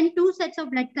to send 2 sets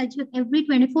of blood culture every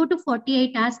 24 to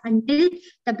 48 hours until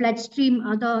the bloodstream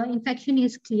or the infection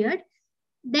is cleared.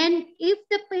 Then if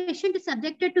the patient is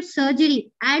subjected to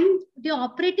surgery and the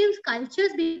operative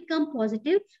cultures become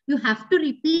positive, you have to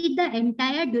repeat the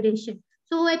entire duration.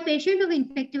 So a patient of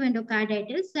infective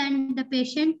endocarditis and the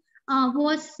patient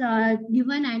was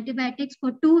given antibiotics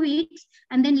for 2 weeks,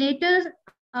 and then later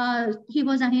he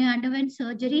underwent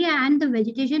surgery and the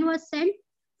vegetation was sent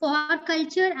for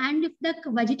culture, and if the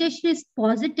vegetation is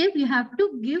positive, you have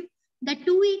to give the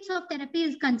 2 weeks of therapy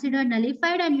is considered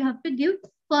nullified and you have to give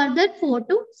further 4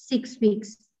 to 6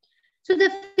 weeks. So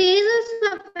the phases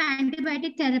of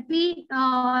antibiotic therapy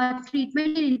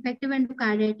treatment in infective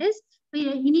endocarditis,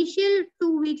 the initial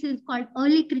 2 weeks is called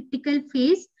early critical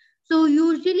phase. So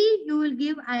usually you will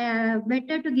give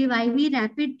better to give IV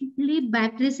rapidly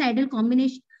bactericidal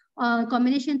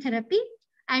combination therapy.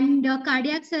 And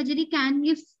cardiac surgery can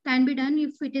be done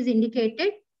if it is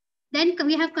indicated. Then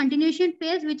we have continuation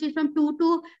phase, which is from 2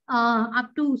 to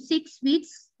up to 6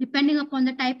 weeks, depending upon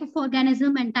the type of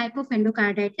organism and type of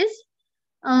endocarditis.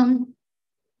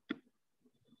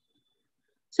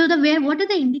 So what are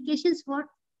the indications for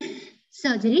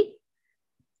surgery?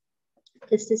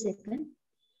 Just a second.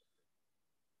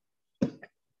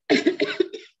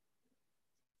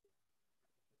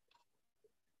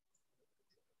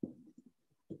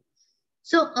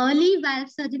 So early valve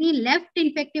surgery, left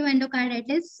infective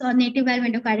endocarditis or native valve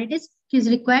endocarditis is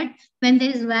required when there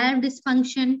is valve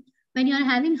dysfunction, when you are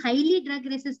having highly drug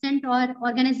resistant or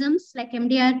organisms like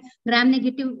MDR,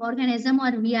 gram-negative organism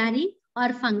or VRE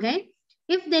or fungi,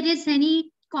 if there is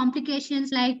any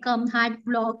complications like heart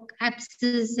block,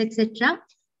 abscess, etc.,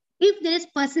 if there is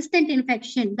persistent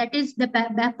infection, that is the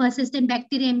persistent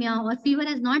bacteremia or fever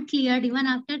has not cleared even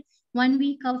after 1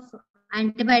 week of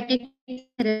antibiotic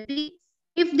therapy,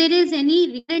 if there is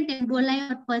any recurrent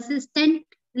emboli or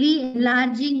persistently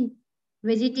enlarging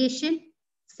vegetation,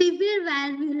 severe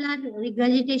valvular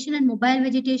regurgitation and mobile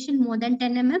vegetation more than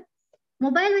 10 mm,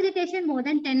 mobile vegetation more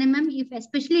than 10 mm,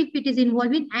 especially if it is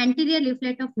involving anterior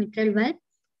leaflet of mitral valve.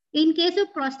 In case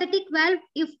of prosthetic valve,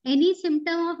 if any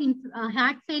symptom of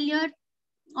heart failure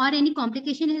or any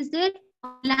complication is there,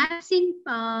 collapsing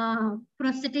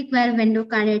prosthetic valve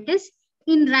endocarditis.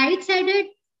 In right-sided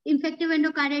infective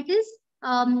endocarditis,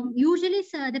 usually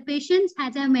the patients,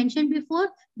 as I mentioned before,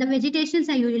 the vegetations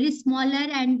are usually smaller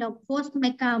and post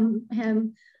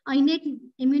innate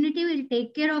immunity will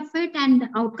take care of it and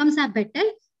outcomes are better.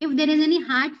 If there is any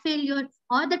heart failure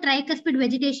or the tricuspid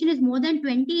vegetation is more than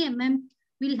 20 mm,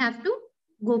 we'll have to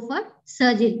go for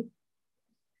surgery.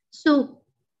 So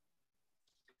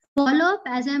follow-up,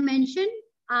 as I mentioned,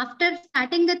 after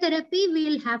starting the therapy, we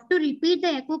will have to repeat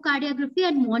the echocardiography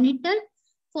and monitor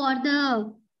for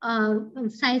the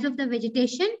size of the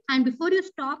vegetation. And before you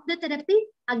stop the therapy,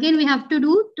 again, we have to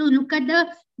look at the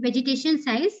vegetation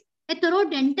size. A thorough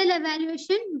dental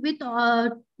evaluation with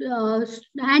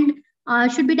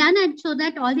should be done, and so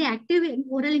that all the active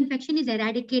oral infection is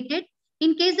eradicated.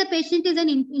 In case the patient is an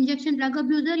injection drug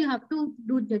abuser, you have to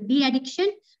do the de-addiction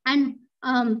and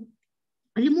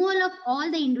removal of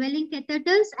all the indwelling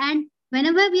catheters. And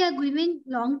whenever we are giving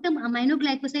long-term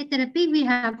aminoglycoside therapy, we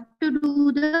have to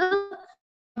do the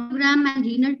audiogram and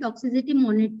renal toxicity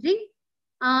monitoring.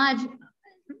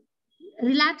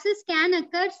 Relapses can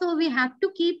occur, so we have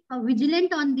to keep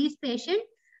vigilant on these patients.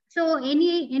 So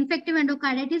any infective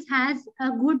endocarditis has a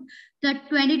good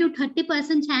 20 to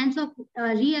 30% chance of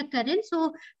reoccurrence.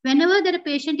 So whenever the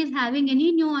patient is having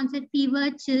any new onset fever,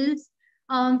 chills,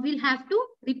 we'll have to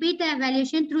repeat the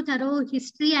evaluation through thorough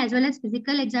history as well as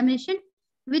physical examination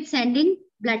with sending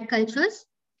blood cultures.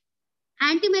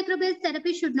 Antimicrobial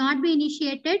therapy should not be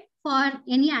initiated for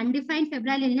any undefined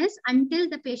febrile illness until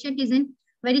the patient is in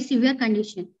very severe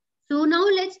condition. So now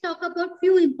let's talk about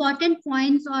few important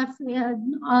points or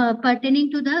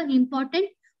pertaining to the important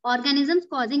organisms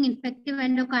causing infective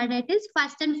endocarditis.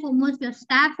 First and foremost, your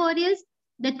Staph aureus.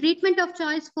 The treatment of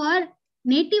choice for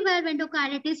native valve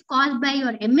endocarditis caused by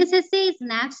your MSSA is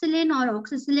nafcillin or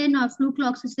oxacillin or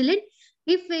flucloxacillin.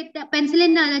 If it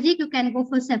penicillin allergic, you can go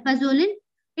for cefazolin.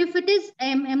 If it is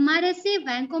MRSA,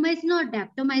 vancomycin or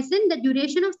daptomycin, the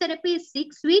duration of therapy is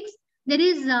 6 weeks. There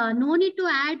is no need to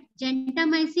add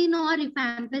gentamicin or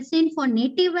rifampicin for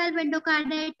native valve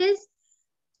endocarditis.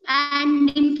 And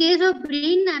in case of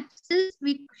brain abscess,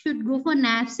 we should go for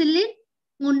nafcillin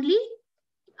only.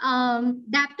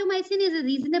 Daptomycin is a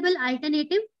reasonable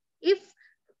alternative if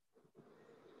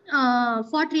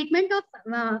for treatment of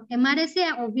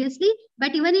MRSA, obviously,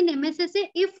 but even in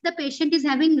MSSA, if the patient is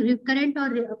having recurrent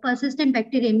or persistent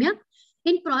bacteremia.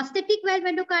 In prosthetic valve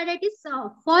endocarditis,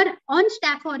 for on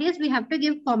Staph aureus, we have to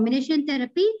give combination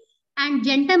therapy, and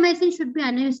gentamicin should be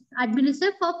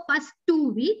administered for first 2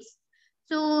 weeks.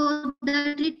 So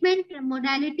the treatment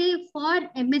modality for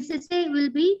MSSA will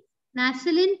be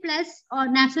nafcillin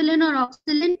or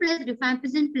oxacillin plus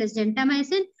rifampicin plus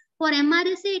gentamicin. For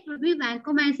MRSA, it will be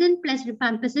vancomycin plus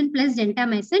rifampicin plus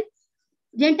gentamicin.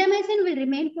 Gentamicin will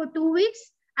remain for 2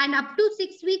 weeks, and up to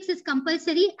 6 weeks is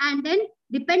compulsory. And then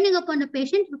depending upon the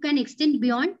patient, you can extend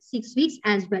beyond 6 weeks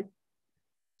as well.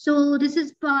 So this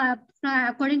is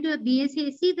according to the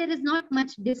BSAC, there is not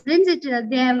much difference.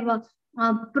 They have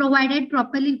provided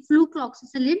properly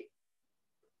flucloxacillin.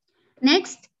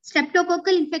 Next,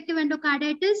 streptococcal infective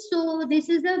endocarditis. So this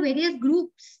is the various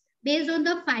groups based on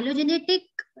the phylogenetic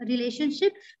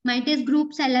relationship: Mites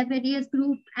group, Salivarius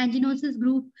group, Anginosus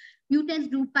group, Mutans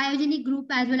group, Pyogenic group,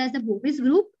 as well as the Bovis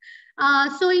group.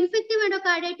 So infective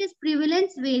endocarditis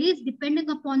prevalence varies depending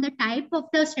upon the type of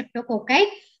the streptococci.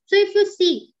 So if you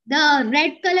see, the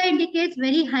red color indicates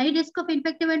very high risk of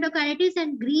infective endocarditis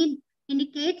and green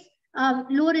indicates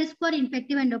low risk for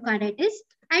infective endocarditis.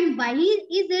 And why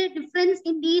is there a difference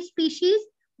in these species?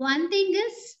 One thing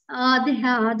is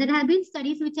there have been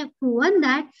studies which have proven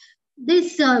that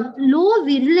this low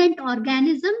virulent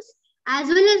organisms as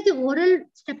well as the oral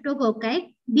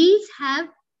streptococci, these have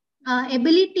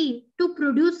ability to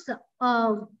produce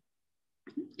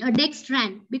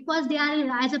dextran because they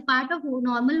are as a part of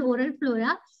normal oral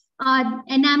flora,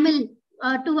 enamel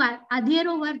adhere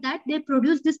over that, they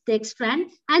produce this dextran,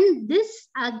 and this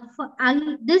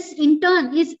in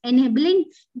turn is enabling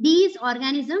these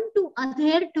organisms to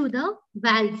adhere to the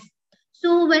valve.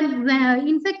 So when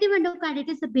infective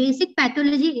endocarditis, the basic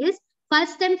pathology is,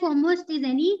 first and foremost, is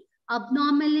any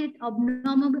abnormal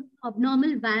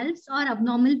valves or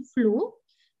abnormal flow.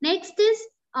 Next is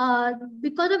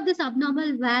because of this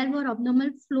abnormal valve or abnormal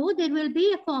flow, there will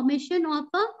be a formation of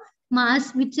a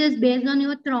mass which is based on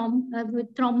your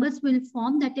thrombus will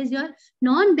form. That is your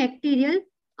non-bacterial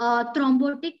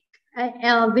thrombotic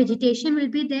vegetation will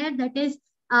be there. That is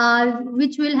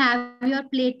which will have your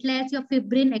platelets, your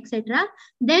fibrin, etc.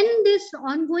 Then this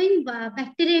ongoing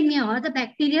bacteremia or the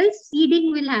bacterial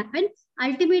seeding will happen,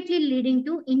 ultimately leading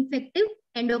to infective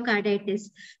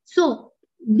endocarditis. So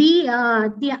the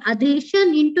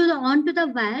adhesion onto the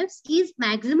valves is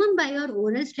maximum by your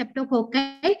oral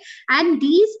streptococci, and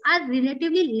these are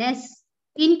relatively less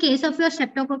in case of your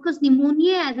Streptococcus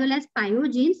pneumoniae as well as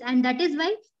pyogenes, and that is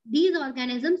why these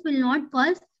organisms will not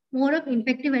cause more of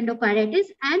infective endocarditis,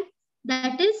 and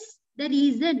that is the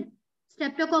reason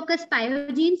Streptococcus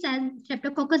pyogenes and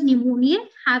Streptococcus pneumoniae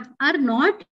are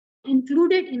not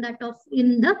included in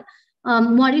the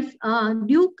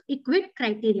Duke Equid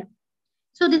criteria.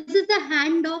 So this is the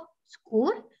HANDOC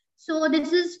score. So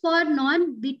this is for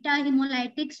non-beta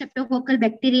hemolytic streptococcal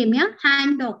bacteremia.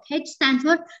 HANDOC. H stands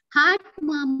for heart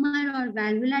murmur or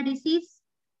valvular disease.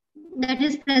 That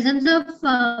is presence of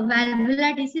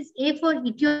valvular disease. A for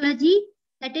etiology.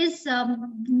 That is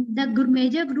the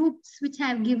major groups which I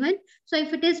have given. So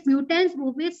if it is mutans,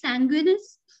 bovis,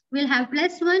 sanguinis, will have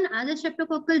 +1. Other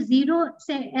streptococcal 0,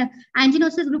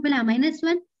 anginosus group will have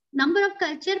 -1. Number of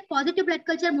culture, positive blood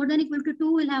culture more than equal to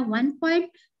 2 will have 1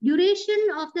 point. Duration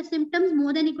of the symptoms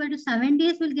more than equal to 7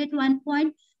 days will get 1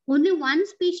 point. Only one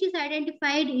species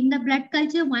identified in the blood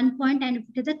culture, 1 point. And if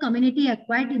it is a community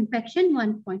acquired infection,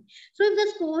 1 point. So if the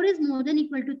score is more than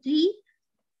equal to 3,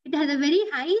 it has a very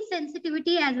high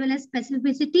sensitivity as well as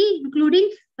specificity, including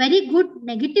very good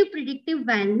negative predictive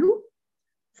value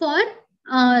for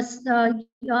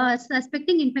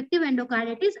suspecting infective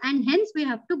endocarditis, and hence we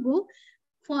have to go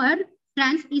for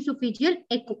transesophageal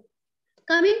echo.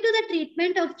 Coming to the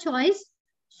treatment of choice,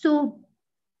 so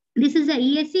this is the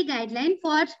ESC guideline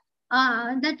for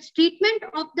the treatment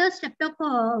of the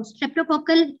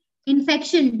streptococcal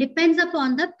infection depends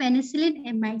upon the penicillin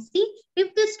MIC.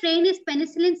 If the strain is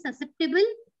penicillin susceptible,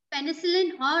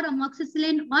 penicillin or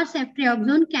amoxicillin or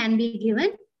ceftriaxone can be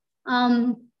given.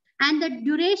 And the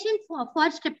duration for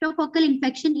streptococcal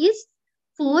infection is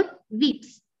 4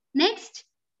 weeks. Next,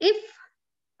 if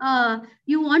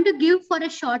you want to give for a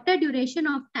shorter duration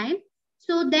of time,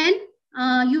 so then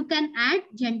you can add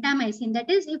gentamicin.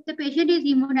 That is, if the patient is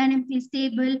hemodynamically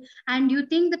stable and you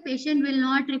think the patient will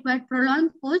not require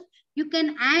prolonged course, you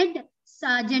can add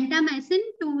gentamicin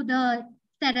to the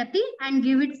therapy and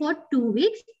give it for 2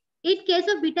 weeks. In case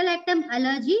of beta-lactam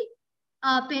allergy,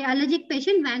 allergic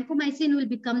patient, vancomycin will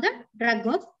become the drug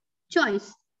of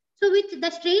choice. So with the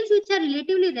strains which are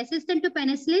relatively resistant to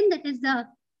penicillin, that is the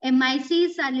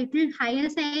MICs are little higher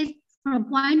size from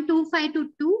 0.25 to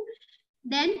 2,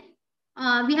 then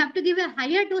we have to give a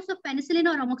higher dose of penicillin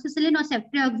or amoxicillin or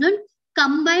ceftriaxone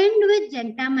combined with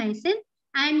gentamicin,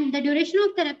 and the duration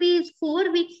of therapy is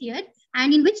 4 weeks here,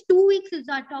 and in which 2 weeks is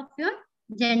that of your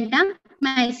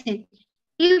gentamicin.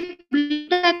 If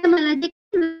beta-lactam allergic,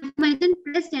 vancomycin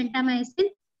plus gentamicin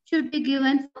should be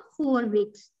given for 4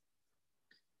 weeks.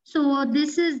 So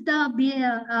this is the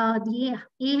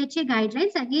AHA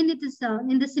guidelines. Again, it is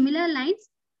in the similar lines,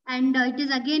 and it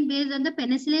is again based on the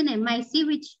penicillin MIC,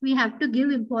 which we have to give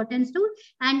importance to.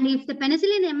 And if the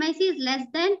penicillin MIC is less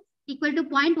than equal to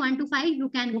 0.125, you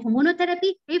can go for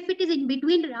monotherapy. If it is in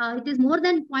between, it is more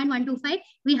than 0.125,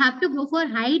 we have to go for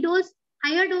higher dose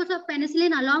of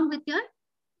penicillin along with your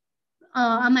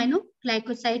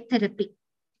aminoglycoside therapy.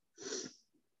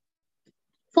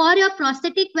 For your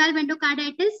prosthetic valve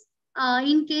endocarditis,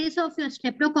 in case of your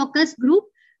streptococcus group,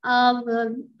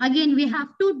 again, we have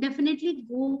to definitely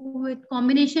go with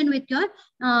combination with your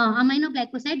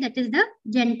aminoglycoside, that is the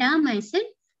gentamicin.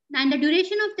 And the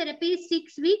duration of therapy is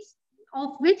 6 weeks,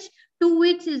 of which 2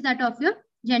 weeks is that of your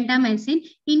gentamicin.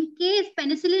 In case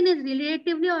penicillin is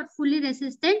relatively or fully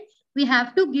resistant, we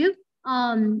have to give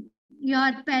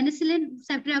your penicillin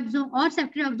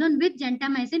ceftriaxone with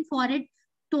gentamicin for a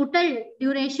total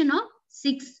duration of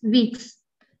 6 weeks.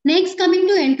 Next, coming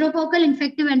to enterococcal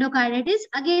infective endocarditis.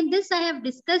 Again, this I have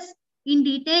discussed in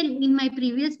detail in my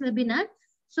previous webinar.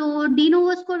 So de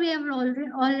novo score we are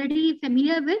already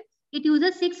familiar with. It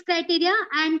uses 6 criteria,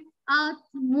 and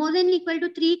more than equal to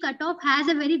 3 cutoff has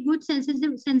a very good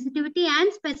sensitivity and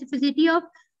specificity of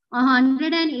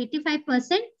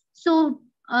 185%. So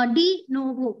D,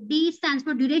 no. D stands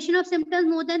for duration of symptoms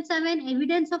more than 7,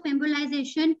 evidence of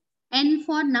embolization, N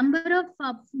for number of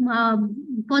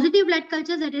positive blood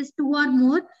cultures, that is 2 or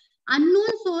more,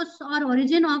 unknown source or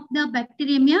origin of the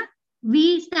bacteremia.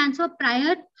 V stands for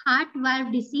prior heart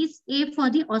valve disease, A for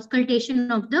the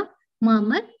auscultation of the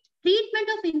murmur. Treatment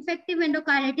of infective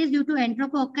endocarditis due to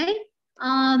enterococci.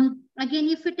 Again,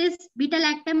 if it is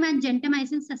beta-lactam and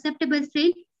gentamicin susceptible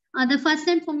strain, the first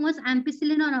and foremost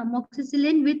ampicillin or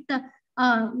amoxicillin with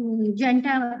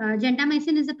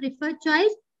gentamicin is a preferred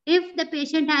choice. If the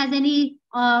patient has any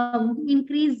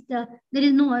increased, there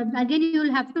is no, again, you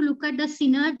will have to look at the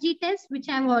synergy test, which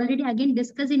I have already again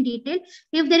discussed in detail.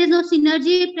 If there is no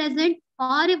synergy present,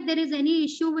 or if there is any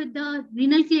issue with the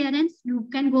renal clearance, you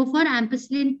can go for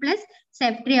ampicillin plus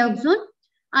ceftriaxone.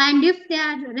 And if they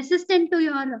are resistant to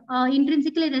your,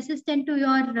 intrinsically resistant to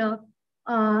your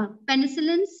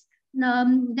penicillins,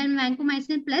 then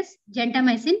vancomycin plus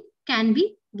gentamicin can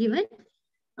be given.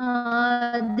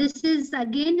 This is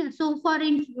again, so for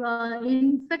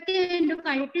infective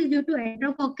endocarditis due to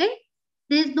enterococci,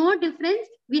 there is no difference.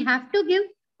 We have to give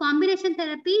combination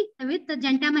therapy with the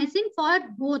gentamicin for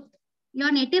both your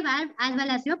native valve as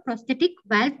well as your prosthetic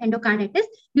valve endocarditis.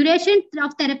 Duration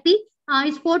of therapy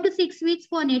is 4 to 6 weeks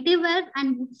for native valve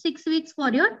and 6 weeks for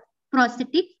your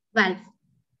prosthetic valve.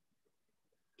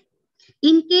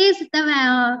 In case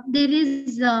there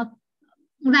is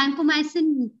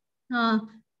vancomycin,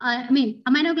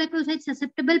 aminoglycoside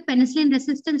susceptible penicillin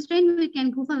resistant strain, we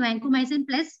can go for vancomycin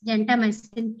plus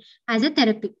gentamicin as a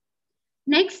therapy.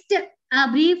 Next, a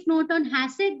brief note on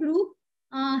HACCP group.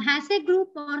 HACCP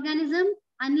group organism,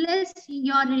 unless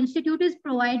your institute is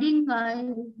providing,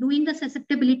 doing the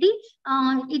susceptibility,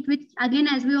 which again,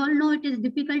 as we all know, it is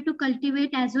difficult to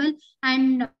cultivate as well.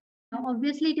 And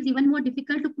obviously, it is even more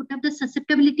difficult to put up the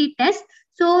susceptibility test.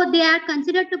 So they are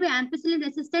considered to be ampicillin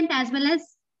resistant as well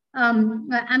as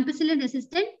ampicillin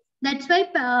resistant. That's why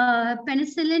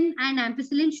penicillin and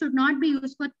ampicillin should not be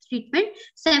used for treatment.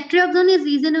 Ceftriaxone is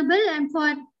reasonable, and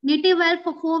for native valve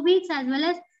for 4 weeks as well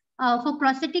as for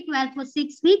prosthetic valve for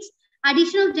 6 weeks.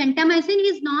 Addition of gentamicin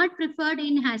is not preferred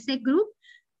in HACCP group.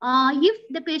 If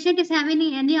the patient is having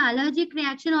any allergic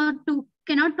reaction or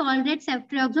cannot tolerate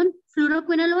ceftriaxone,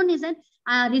 fluoroquinolone is a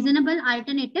reasonable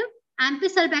alternative.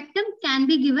 Ampicillin can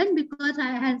be given because,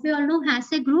 as we all know,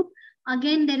 HACCP group,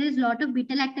 again, there is a lot of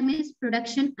beta-lactamase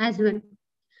production as well.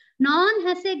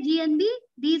 Non-HACCP GNB,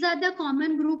 these are the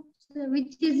common groups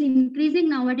which is increasing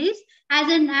nowadays. As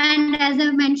I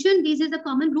mentioned, this is a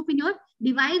common group in your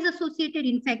device-associated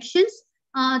infections.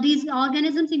 These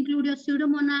organisms include your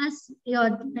Pseudomonas,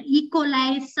 your E.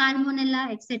 coli, Salmonella,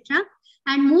 etc.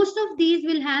 And most of these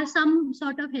will have some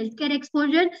sort of healthcare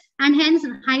exposure and hence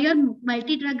higher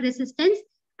multi-drug resistance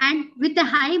and with a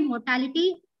high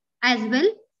mortality as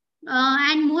well.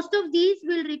 And most of these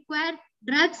will require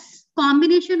drugs,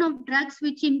 combination of drugs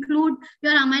which include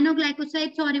your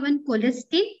aminoglycosides or even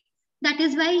colistin. That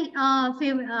is why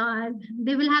they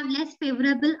will have less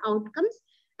favorable outcomes.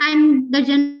 And the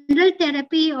general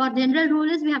therapy or general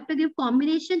rule is we have to give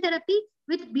combination therapy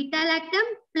with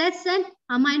beta-lactam plus an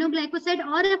aminoglycoside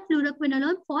or a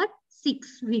fluoroquinolone for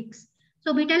 6 weeks.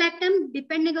 So beta-lactam,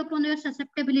 depending upon your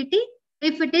susceptibility,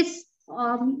 if it is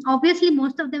obviously,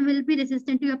 most of them will be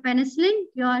resistant to your penicillin.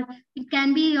 It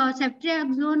can be your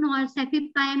ceftriaxone or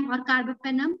cefepime or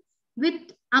carbapenem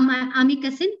with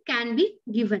amikacin can be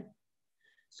given.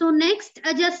 So next,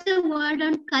 just a word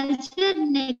on culture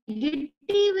negative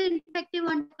infective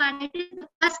endocarditis. The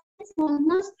first and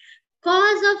foremost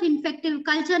cause of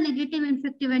culture negative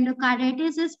infective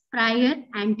endocarditis is prior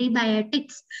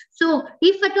antibiotics. So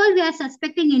if at all we are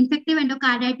suspecting infective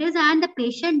endocarditis and the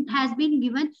patient has been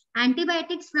given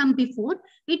antibiotics from before,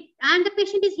 and the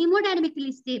patient is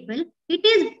hemodynamically stable, it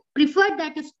is preferred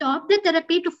that you stop the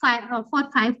therapy for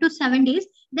 5 to 7 days,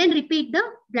 then repeat the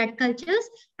blood cultures.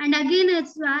 And again,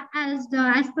 as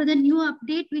per the new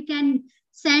update, we can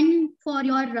send for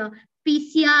your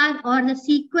PCR or the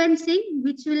sequencing,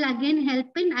 which will again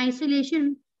help in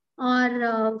isolation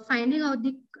or finding out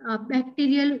the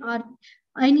bacterial or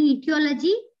any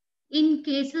etiology in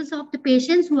cases of the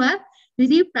patients who have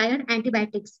received prior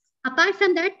antibiotics. Apart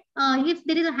from that, if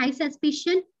there is a high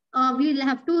suspicion, we will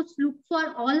have to look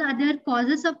for all other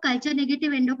causes of culture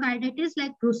negative endocarditis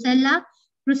like brucella.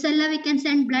 Brucella, we can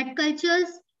send blood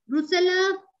cultures.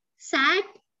 Brucella SAT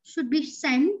should be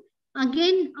sent.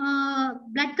 Again,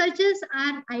 blood cultures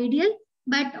are ideal,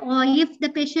 but if the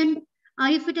patient,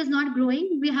 if it is not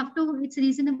growing, it's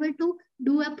reasonable to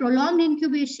do a prolonged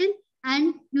incubation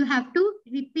and you have to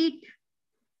repeat,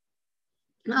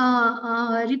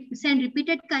 send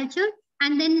repeated culture.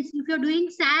 And then if you're doing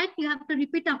SAT, you have to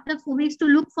repeat after 4 weeks to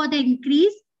look for the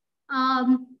increase.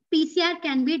 PCR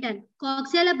can be done.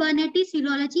 Coxiella burnetii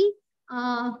serology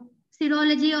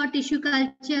or tissue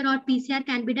culture or PCR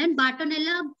can be done.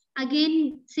 Bartonella,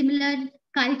 again, similar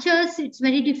cultures, it's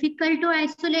very difficult to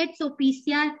isolate. So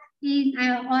PCR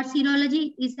or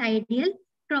serology is ideal.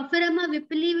 Tropharema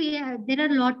vipili, there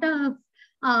are a lot of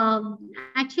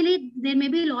actually, there may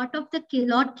be a lot of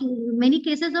many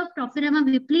cases of Tropharema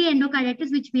vipili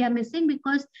endocarditis which we are missing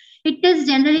because it is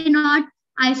generally not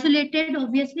isolated,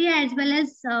 obviously, as well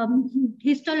as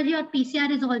histology or PCR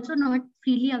is also not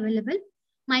freely available.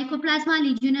 Mycoplasma,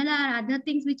 Legionella are other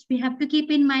things which we have to keep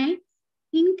in mind.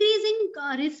 Increasing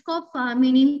risk of,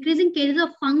 increasing cases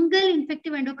of fungal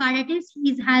infective endocarditis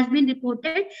has been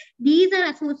reported. These are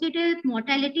associated with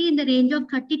mortality in the range of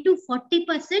 30 to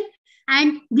 40%,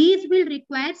 and these will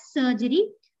require surgery.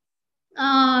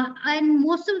 And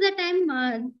most of the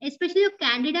time, especially if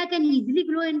Candida can easily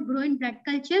grow in blood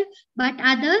culture, but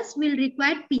others will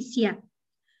require PCR.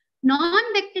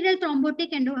 Non-bacterial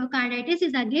thrombotic endocarditis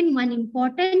is again one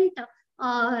important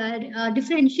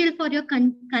differential for your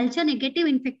culture negative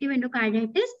infective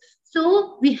endocarditis.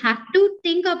 So we have to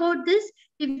think about this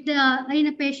if in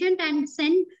a patient and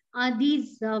send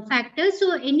these factors.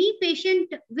 So any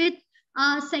patient with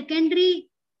secondary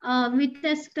with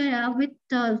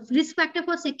risk factor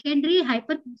for secondary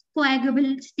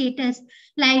hypercoagulable status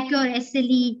like your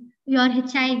SLE, your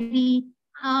HIV,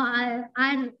 are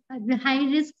high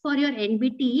risk for your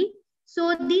NBT.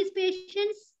 So these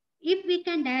patients, if we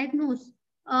can diagnose,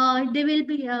 they will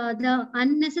be the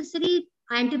unnecessary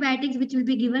antibiotics which will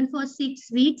be given for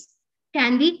 6 weeks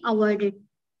can be avoided.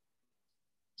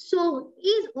 So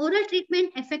is oral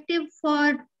treatment effective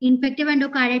for infective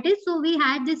endocarditis? So we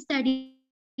had this study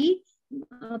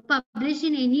published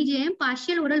in NEJM,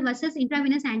 partial oral versus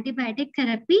intravenous antibiotic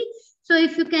therapy. So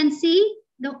if you can see,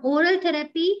 the oral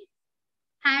therapy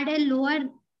had a lower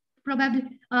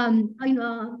probability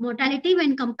mortality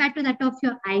when compared to that of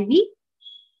your IV.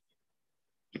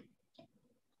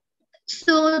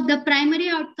 So the primary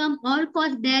outcome,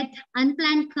 all-cause death,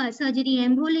 unplanned surgery,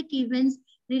 embolic events,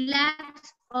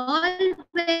 relapse, all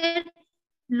were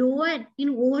lower in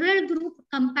oral group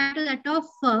compared to that of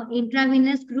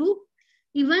intravenous group.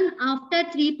 Even after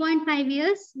 3.5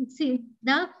 years, see,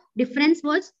 the difference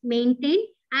was maintained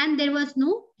and there was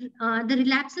no, the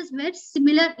relapses were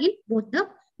similar in both the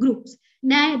groups.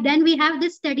 Then we have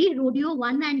this study, Rodeo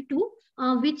 1 and 2,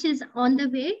 which is on the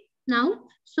way now.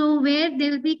 So where they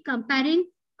will be comparing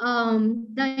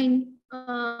the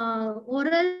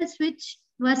oral switch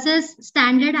versus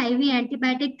standard IV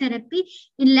antibiotic therapy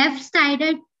in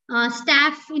left-sided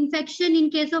staph infection in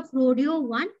case of Rodeo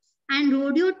 1, and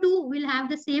Rodeo 2 will have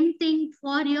the same thing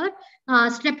for your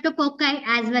streptococci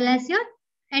as well as your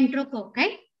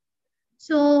enterococci.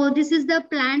 So this is the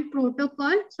planned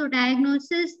protocol. So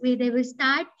diagnosis, they will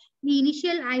start the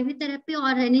initial IV therapy or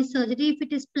any surgery if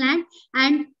it is planned,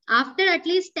 and after at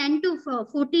least 10 to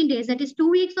 14 days, that is 2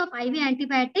 weeks of IV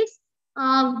antibiotics,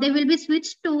 they will be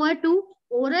switched over to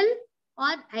oral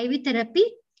or IV therapy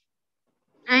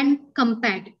and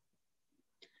compared.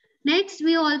 Next,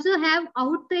 we also have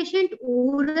outpatient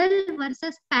oral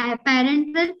versus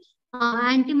parenteral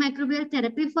antimicrobial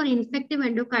therapy for infective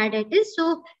endocarditis.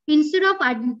 So instead of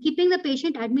keeping the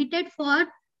patient admitted for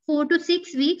 4 to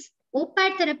 6 weeks,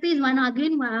 OPAT therapy is one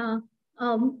again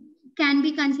can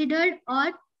be considered,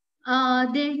 or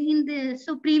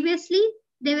so previously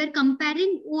they were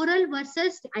comparing oral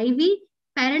versus IV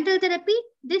parenteral therapy.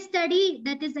 This study,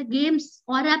 that is the GAMES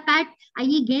or APAT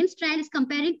IE GAMES trial, is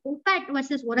comparing OPAT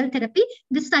versus oral therapy.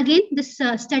 This study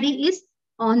is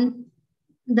on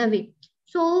the way.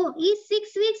 So is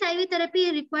 6 weeks IV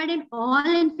therapy required in all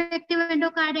infective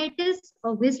endocarditis?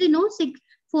 Obviously no,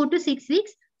 4 to 6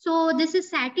 weeks. So this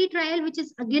is SATI trial, which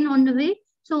is again on the way.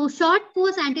 So short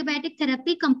course antibiotic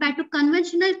therapy compared to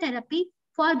conventional therapy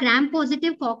for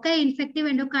gram-positive cocci infective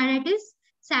endocarditis,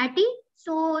 SATI.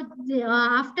 So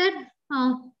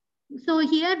so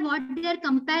here what they are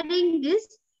comparing is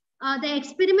the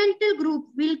experimental group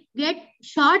will get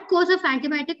short course of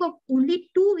antibiotic of only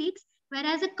 2 weeks,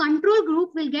 whereas a control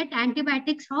group will get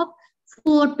antibiotics of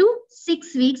 4 to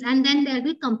 6 weeks, and then they'll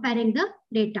be comparing the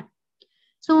data.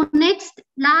 So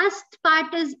last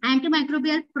part is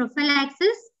antimicrobial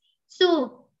prophylaxis.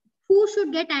 So who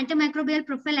should get antimicrobial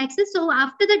prophylaxis? So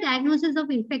after the diagnosis of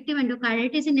infective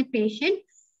endocarditis in a patient,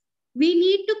 we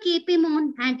need to keep him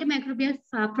on antimicrobial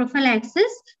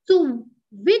prophylaxis. So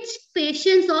which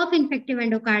patients of infective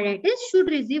endocarditis should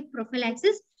receive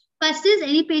prophylaxis? First is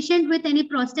any patient with any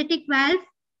prosthetic valve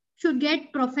should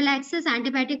get prophylaxis,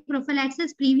 antibiotic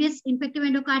prophylaxis, previous infective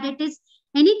endocarditis,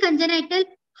 any congenital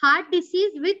heart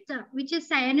disease with which is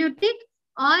cyanotic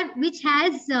or which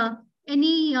has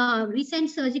any recent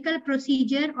surgical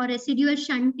procedure or residual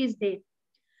shunt is there.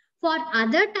 For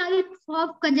other types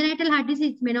of congenital heart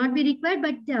disease, it may not be required,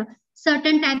 but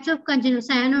certain types of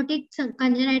cyanotic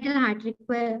congenital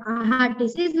heart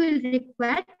disease will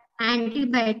require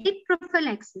antibiotic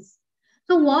prophylaxis.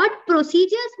 So what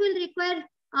procedures will require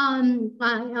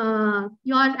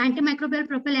your antimicrobial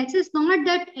prophylaxis? Not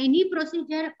that any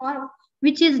procedure or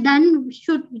which is done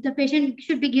the patient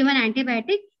should be given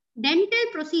antibiotic. Dental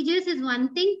procedures is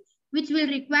one thing which will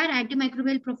require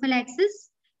antimicrobial prophylaxis.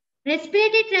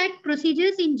 Respiratory tract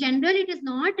procedures in general, it is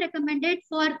not recommended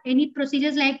for any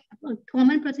procedures like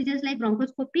common procedures like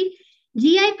bronchoscopy.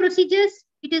 GI procedures,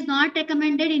 it is not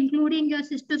recommended, including your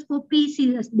cystoscopy,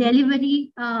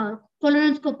 delivery,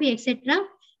 colonoscopy, etc.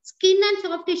 Skin and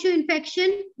soft tissue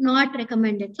infection, not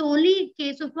recommended. So only in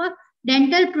case of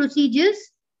dental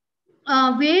procedures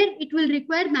where it will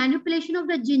require manipulation of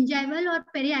the gingival or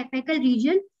periapical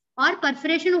region or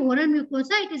perforation of oral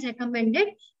mucosa, it is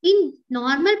recommended. In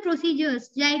normal procedures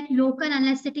like local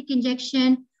anesthetic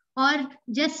injection or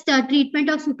just treatment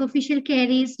of superficial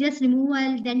caries, just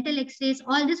removal, dental x-rays,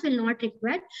 all this will not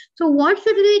require. So what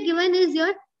should be given is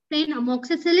your plain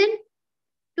amoxicillin,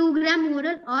 2 gram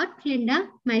oral, or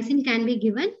clindamycin can be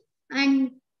given.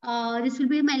 And this will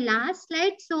be my last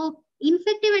slide. So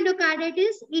infective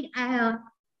endocarditis,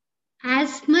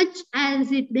 as much as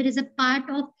there is a part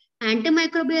of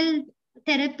antimicrobial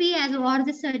therapy as or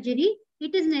the surgery,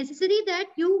 it is necessary that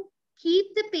you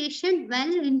keep the patient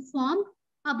well informed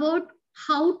about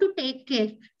how to take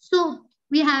care. So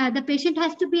the patient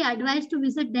has to be advised to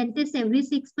visit dentist every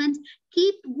 6 months,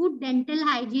 keep good dental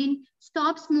hygiene,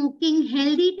 stop smoking,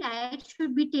 healthy diet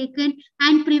should be taken,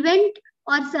 and prevent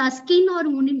or skin or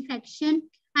wound infection.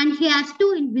 And he has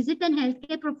to visit a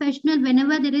healthcare professional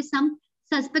whenever there is some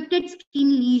suspected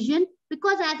skin lesion,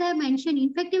 because as I mentioned,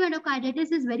 infective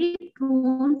endocarditis is very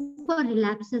prone for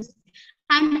relapses.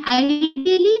 And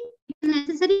ideally, it is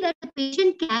necessary that the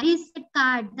patient carries the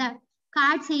card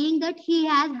saying that he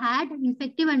has had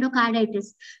infective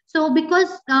endocarditis. So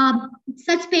because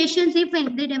such patients, if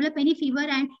they develop any fever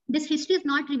and this history is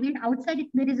not revealed outside,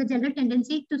 there is a general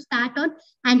tendency to start on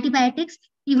antibiotics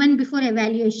even before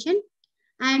evaluation.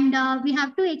 And we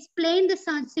have to explain the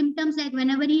symptoms, like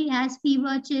whenever he has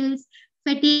fever, chills,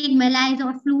 fatigue, malaise,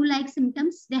 or flu-like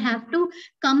symptoms, they have to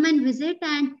come and visit,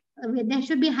 and there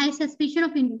should be high suspicion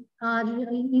of infective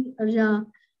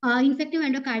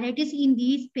endocarditis in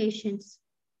these patients.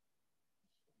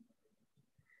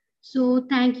 So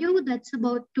thank you. That's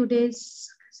about today's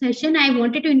session. I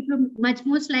wanted to include much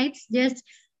more slides. Just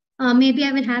maybe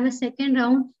I will have a second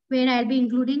round where I'll be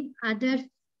including other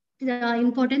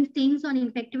important things on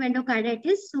infective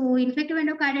endocarditis. So infective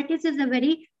endocarditis is a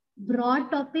very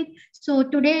broad topic. So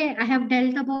today I have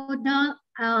dealt about the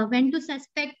when to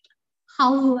suspect,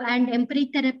 how, and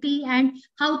empiric therapy, and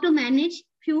how to manage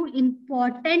few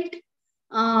important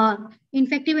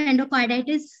infective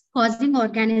endocarditis causing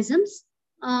organisms.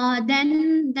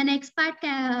 Then the next part,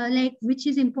 like which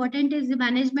is important, is the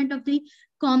management of the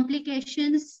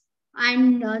complications.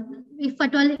 And if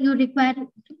at all you require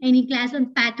any class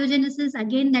on pathogenesis,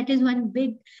 again, that is one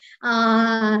big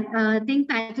thing,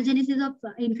 pathogenesis of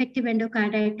infective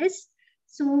endocarditis.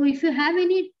 So if you have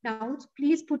any doubts,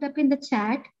 please put up in the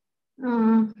chat.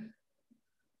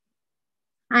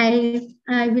 I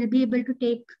will be able to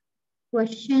take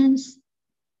questions.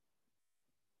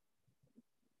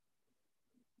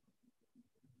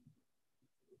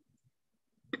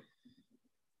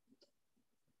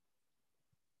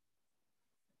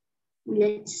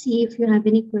 Let's see if you have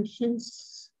any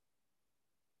questions.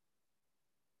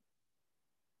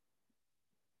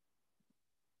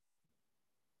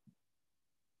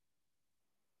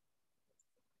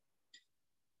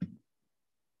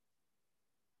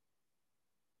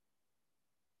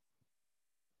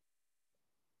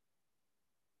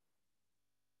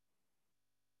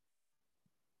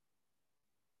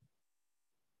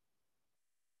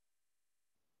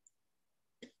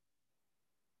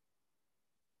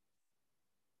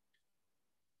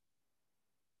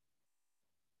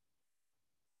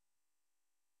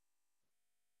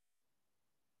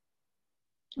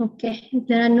 Okay, if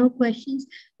there are no questions,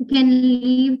 you can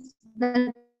leave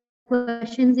the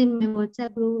questions in my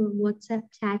WhatsApp group, WhatsApp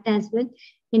chat as well,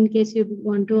 in case you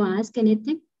want to ask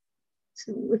anything.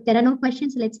 So if there are no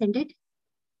questions, let's end it.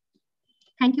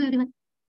 Thank you, everyone.